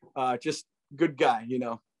bear, just good guy, you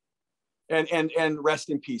know, and rest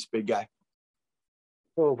in peace, big guy.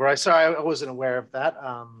 Cool, bro. Sorry, I wasn't aware of that.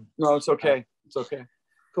 No, it's okay. It's okay.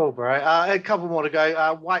 Cool, bro. A couple more to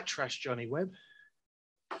go. White trash Johnny Webb.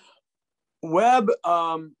 Webb,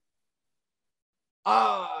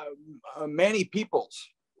 Manny Peoples.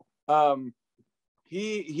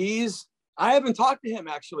 He's, I haven't talked to him,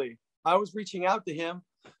 actually. I was reaching out to him.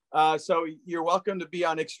 So you're welcome to be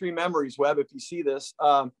on Extreme Memories, Webb, if you see this.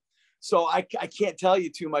 So I can't tell you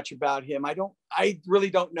too much about him. I really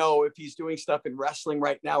don't know if he's doing stuff in wrestling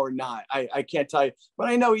right now or not. I can't tell you, but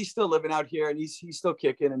I know he's still living out here and he's still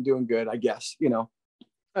kicking and doing good, I guess, you know.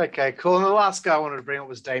 Okay, cool. And the last guy I wanted to bring up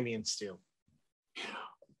was Damian Steele.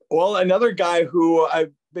 Well, another guy who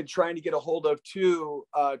I've been trying to get a hold of too,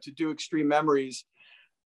 to do Extreme Memories.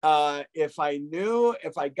 If I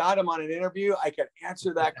got him on an interview, I could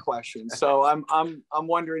answer that question. So I'm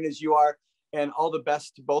wondering, as you are, and all the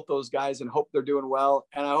best to both those guys, and hope they're doing well.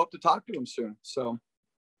 And I hope to talk to them soon. So.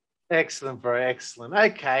 Excellent, bro. Excellent.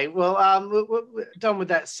 Okay. Well, we're done with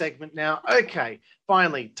that segment now. Okay.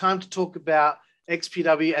 Finally, time to talk about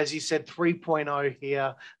XPW, as you said, 3.0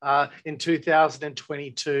 here in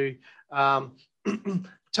 2022.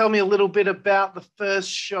 Tell me a little bit about the first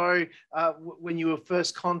show, when you were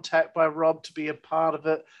first contacted by Rob to be a part of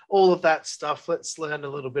it, all of that stuff. Let's learn a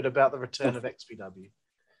little bit about the return of XPW.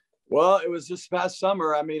 Well, it was this past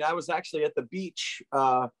summer. I mean, I was actually at the beach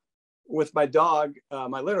with my dog,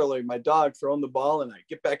 my dog throwing the ball, and I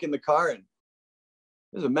get back in the car and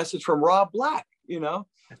there's a message from Rob Black, you know,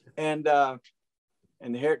 and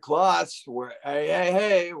here at Kloss, where,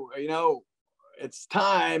 hey, you know, it's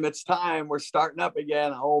time. We're starting up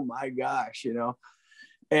again. Oh my gosh, you know.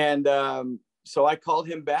 And so I called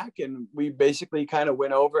him back and we basically kind of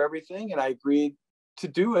went over everything, and I agreed to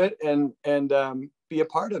do it and be a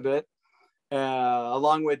part of it,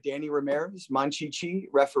 along with Danny Ramirez, Monchichi,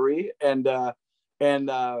 referee, and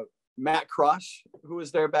Matt Cross, who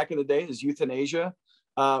was there back in the day as Euthanasia.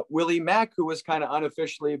 Willie Mack, who was kind of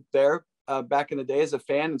unofficially there back in the day as a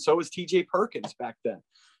fan, and so was TJ Perkins back then.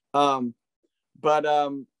 But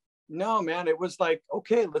no, man, it was like,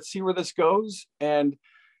 okay, let's see where this goes. And,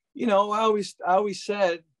 you know, I always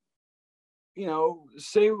said, you know,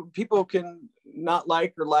 say people can not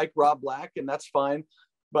like or like Rob Black, and that's fine.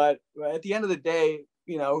 But at the end of the day,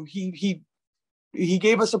 you know, he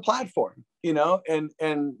gave us a platform, you know, and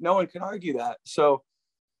no one can argue that. So,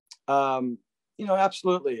 you know,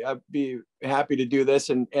 absolutely, I'd be happy to do this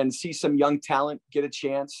and see some young talent get a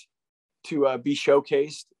chance to be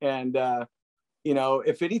showcased. And, you know,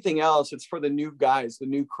 if anything else, it's for the new guys, the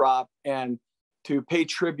new crop, and to pay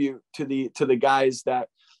tribute to the guys that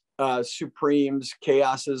Supremes,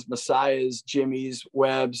 Chaoses, Messiahs, Jimmys,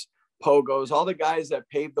 Webbs, Pogos, all the guys that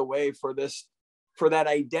paved the way for that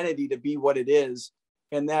identity to be what it is.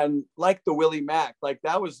 And then, like the Willie Mack, like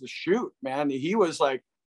that was the shoot, man. He was like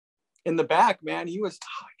in the back, man. He was,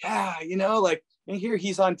 oh, yeah, you know, like, and here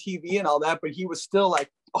he's on TV and all that, but he was still like,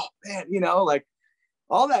 oh man, you know, like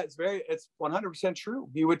all that is it's 100% true.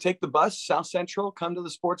 He would take the bus, South Central, come to the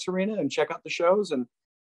sports arena and check out the shows, and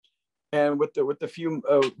with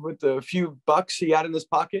the few bucks he had in his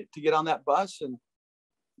pocket to get on that bus, and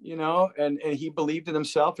you know, and he believed in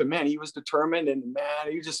himself, and man, he was determined, and man,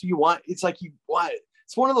 it's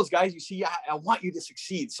one of those guys you see, I want you to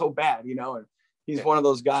succeed so bad, you know, and he's one of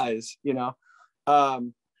those guys, you know.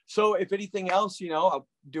 So if anything else, you know, I'm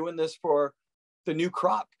doing this for the new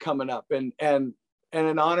crop coming up, and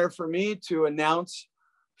an honor for me to announce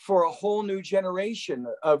for a whole new generation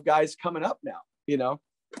of guys coming up now, you know.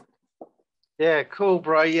 Yeah, cool,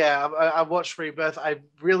 bro. Yeah, I watched Rebirth. I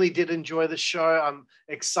really did enjoy the show. I'm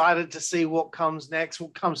excited to see what comes next.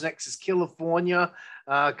 What comes next is California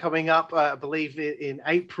coming up, I believe, in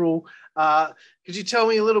April. Could you tell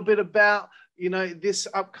me a little bit about, you know, this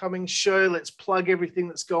upcoming show? Let's plug everything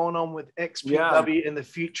that's going on with XPW and the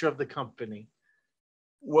future of the company.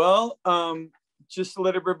 Well, just to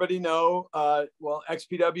let everybody know,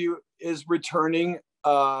 XPW is returning.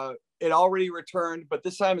 It already returned, but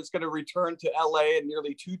this time it's going to return to LA in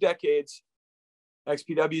nearly 2 decades.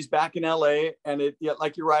 XPW is back in LA, and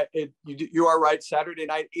like you're right, you are right. Saturday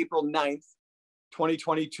night, April 9th,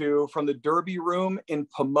 2022 from the Derby Room in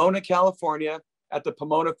Pomona, California, at the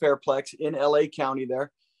Pomona Fairplex in LA County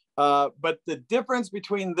there. But the difference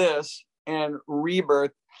between this and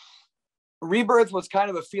Rebirth was kind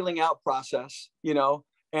of a feeling out process, you know,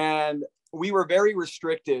 and we were very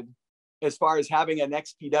restricted as far as having an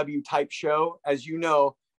XPW type show, as you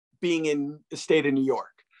know, being in the state of New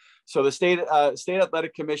York. So the state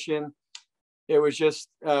athletic commission, it was just,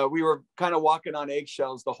 we were kind of walking on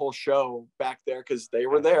eggshells the whole show back there because they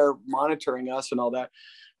were there monitoring us and all that.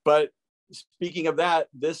 But speaking of that,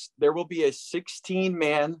 there will be a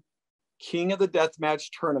 16-man King of the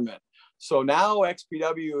Deathmatch tournament. So now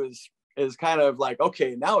XPW is kind of like,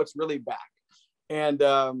 okay, now it's really back. And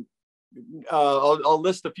I'll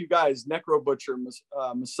list a few guys: Necro Butcher,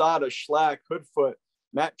 Masada, Schlack, Hoodfoot,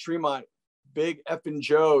 Matt Tremont, Big Effin'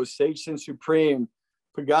 Joe, Sage Sin Supreme,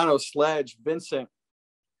 Pagano, Sledge, Vincent,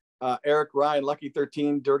 Eric Ryan, Lucky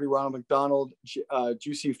 13, Dirty Ronald McDonald,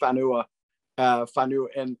 Juicy Fanu, and a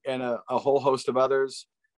whole host of others.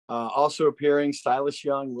 Also appearing, Stylish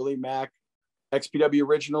Young, Willie Mack, XPW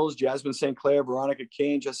Originals, Jasmine St. Clair, Veronica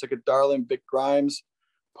Kane, Jessica Darling, Vic Grimes,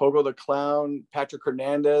 Pogo the Clown, Patrick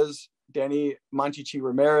Hernandez, Danny Monchichi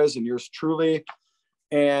Ramirez, and yours truly.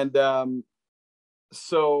 And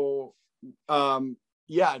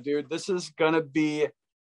yeah, dude, this is going to be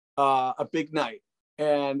a big night.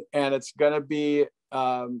 And it's going to be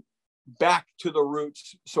back to the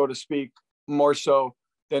roots, so to speak, more so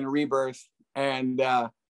than Rebirth. And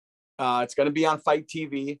it's going to be on Fight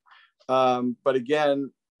TV. But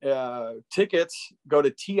again, tickets, go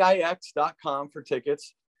to TIX.com for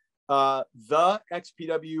tickets,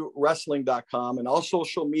 thexpwwrestling.com, and all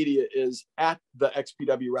social media is at the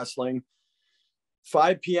XPW Wrestling.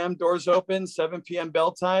 5 p.m. doors open, 7 p.m.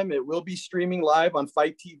 bell time. It will be streaming live on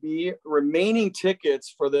Fight TV. Remaining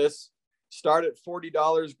tickets for this start at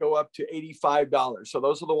 $40, go up to $85. So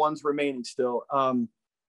those are the ones remaining still.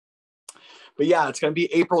 But yeah, it's going to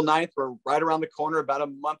be April 9th. We're right around the corner, about a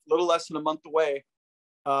month, little less than a month away.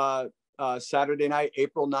 Saturday night,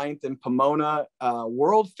 April 9th in Pomona,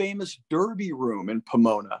 world famous Derby Room in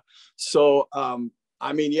Pomona. So,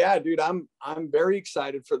 I mean, yeah, dude, I'm very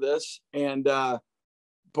excited for this. And,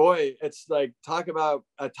 boy, it's like, talk about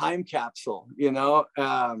a time capsule, you know,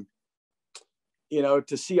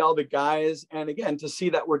 to see all the guys, and again, to see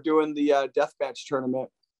that we're doing the deathmatch tournament.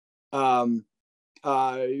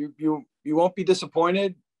 You won't be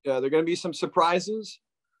disappointed. There are going to be some surprises,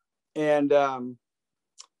 and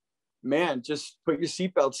man, just put your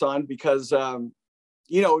seatbelts on, because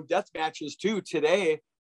death matches too today.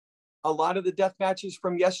 A lot of the death matches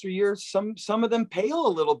from yesteryear, some of them pale a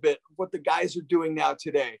little bit what the guys are doing now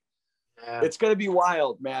today. Yeah. It's going to be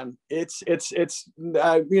wild, man. It's there's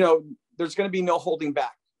going to be no holding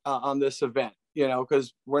back on this event,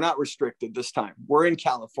 because we're not restricted this time. We're in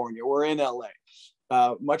California, we're in LA,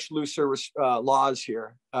 much looser laws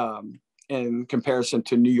here in comparison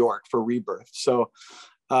to New York for Rebirth. So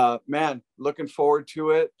man, looking forward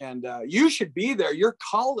to it. And you should be there. You're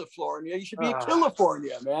California. You should be in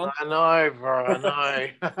California, man. I know, bro.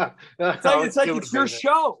 I know. It's your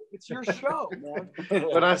show. It's your show, man.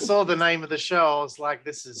 When I saw the name of the show, I was like,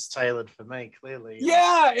 this is tailored for me, clearly.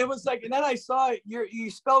 Yeah, it was like, and then I saw you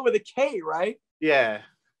spell with a K, right? Yeah.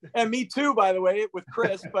 And me too, by the way, with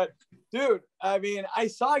Chris. But dude, I mean, I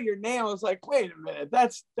saw your name. I was like, wait a minute,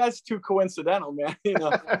 that's too coincidental, man.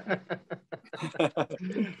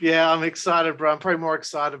 Yeah, I'm excited, bro. I'm probably more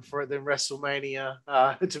excited for it than WrestleMania,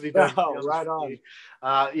 to be very honest. Right on.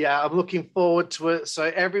 Yeah, I'm looking forward to it.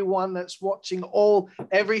 So everyone that's watching,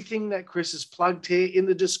 everything that Chris has plugged here in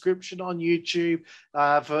the description on YouTube,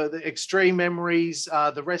 for the Extreme Memories,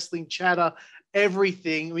 the Wrestling Chatter,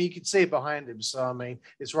 everything. I mean, you can see it behind him. So, I mean,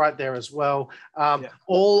 it's right there as well.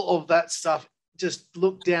 All of that stuff, just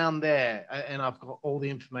look down there. And I've got all the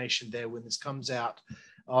information there when this comes out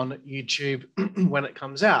on YouTube, when it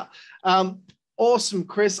comes out. Awesome,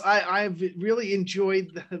 Chris. I've really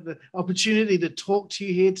enjoyed the opportunity to talk to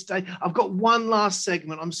you here today. I've got one last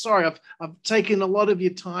segment. I'm sorry, I've taken a lot of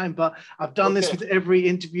your time, but I've done this with every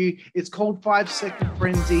interview. It's called 5 Second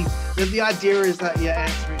Frenzy. The idea is that you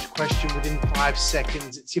answer each question within 5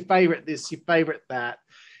 seconds. It's your favorite this, your favorite that.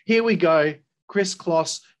 Here we go. Chris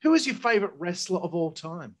Kloss, who is your favorite wrestler of all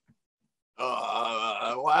time?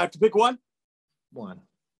 I have to pick one? One.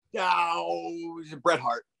 Oh, Bret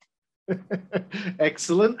Hart.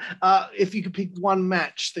 Excellent. If you could pick one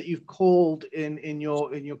match that you've called in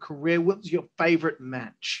your career, what's your favorite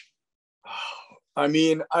match? I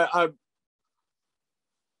mean,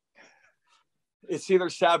 it's either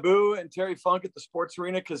Sabu and Terry Funk at the Sports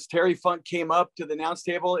Arena, because Terry Funk came up to the announce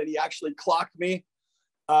table and he actually clocked me.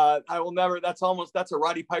 I will never. That's a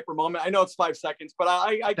Roddy Piper moment. I know it's 5 seconds, but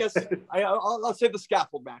I guess I'll say the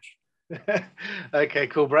scaffold match. Okay,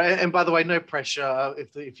 cool, bro. And by the way, no pressure.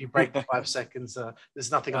 If you break the 5 seconds,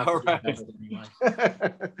 there's nothing I can do about it anyway.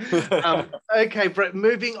 Okay, Brett.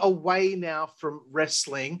 Moving away now from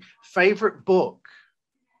wrestling. Favorite book?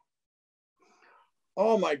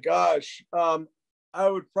 Oh my gosh, I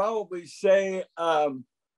would probably say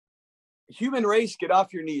 "Human Race: Get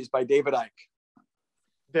Off Your Knees" by David Icke.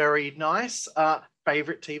 Very nice.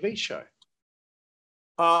 Favorite TV show?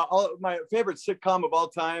 My favorite sitcom of all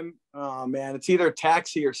time. Oh man, it's either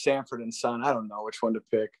Taxi or Sanford and Son. I don't know which one to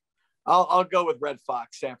pick. I'll go with Red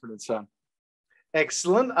Fox, Sanford and Son.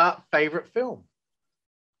 Excellent. Favorite film?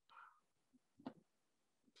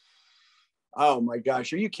 Oh my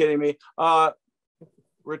gosh, are you kidding me?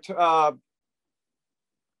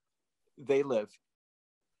 They Live.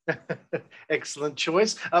 Excellent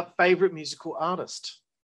choice. Favorite musical artist?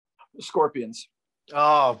 Scorpions.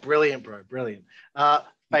 Oh, brilliant, bro. Brilliant.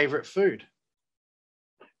 Favorite food?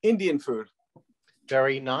 Indian food.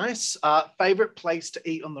 Very nice. Favorite place to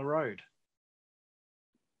eat on the road?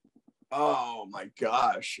 Oh my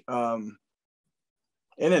gosh.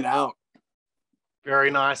 In-N-Out.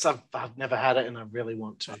 Very nice. I've never had it and I really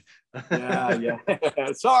want to. Yeah.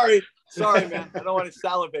 Sorry, man. I don't want to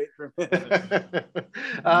salivate for a minute.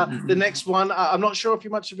 The next one, I'm not sure if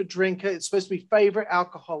you're much of a drinker. It's supposed to be favorite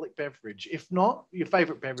alcoholic beverage. If not, your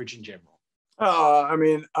favorite beverage in general. My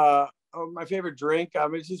favorite drink,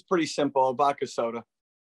 it's just pretty simple. Vodka soda.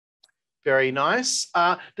 Very nice.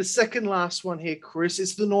 The second last one here, Chris,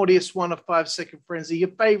 is the naughtiest one of 5 Second Frenzy. Your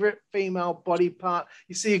favorite female body part.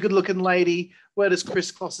 You see a good-looking lady. Where does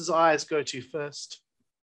Chris Kloss's eyes go to first?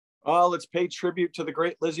 Let's pay tribute to the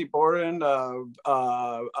great Lizzie Borden,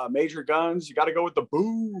 Major Guns. You got to go with the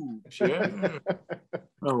boobs. Yeah.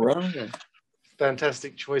 All right.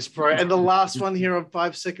 Fantastic choice, bro. And the last one here on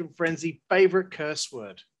 5 Second Frenzy, favorite curse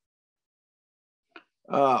word.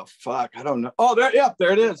 Oh, fuck. I don't know. Oh, there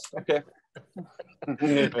it is. Okay.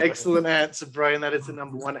 Excellent answer, bro. And that is the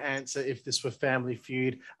number one answer if this were Family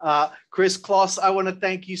Feud. Chris Kloss, I want to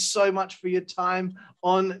thank you so much for your time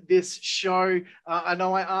on this show. I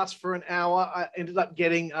know I asked for an hour. I ended up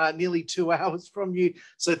getting nearly 2 hours from you.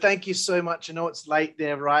 So thank you so much. I know it's late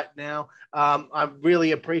there right now. I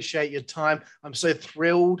really appreciate your time. I'm so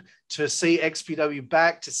thrilled to see XPW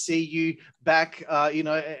back, to see you back,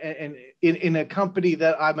 and in a company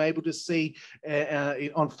that I'm able to see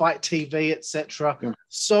on Fight TV, etc. Yeah.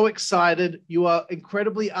 So excited. You are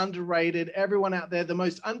incredibly underrated. Everyone out there, the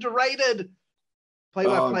most underrated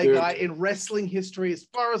play-by-play guy in wrestling history, as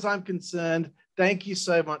far as I'm concerned. Thank you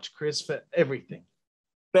so much, Chris, for everything.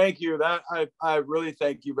 Thank you. I really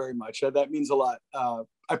thank you very much. That means a lot. I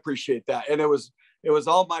appreciate that. And it was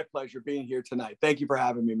all my pleasure being here tonight. Thank you for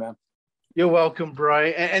having me, man. You're welcome, bro.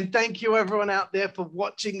 And thank you everyone out there for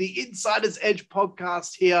watching the Insider's Edge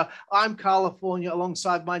podcast here. I'm California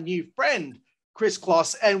alongside my new friend, Chris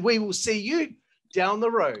Kloss, and we will see you down the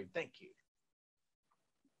road. Thank you.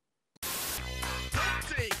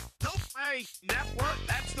 Network,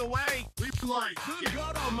 that's the way we play. Good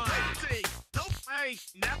God Almighty.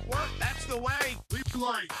 Network, that's the way we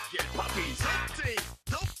play. Get puppies.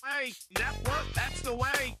 Network, that's the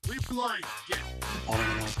way we play. Get. The following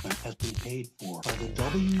announcement has been paid for by the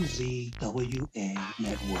WZWA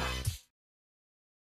Network.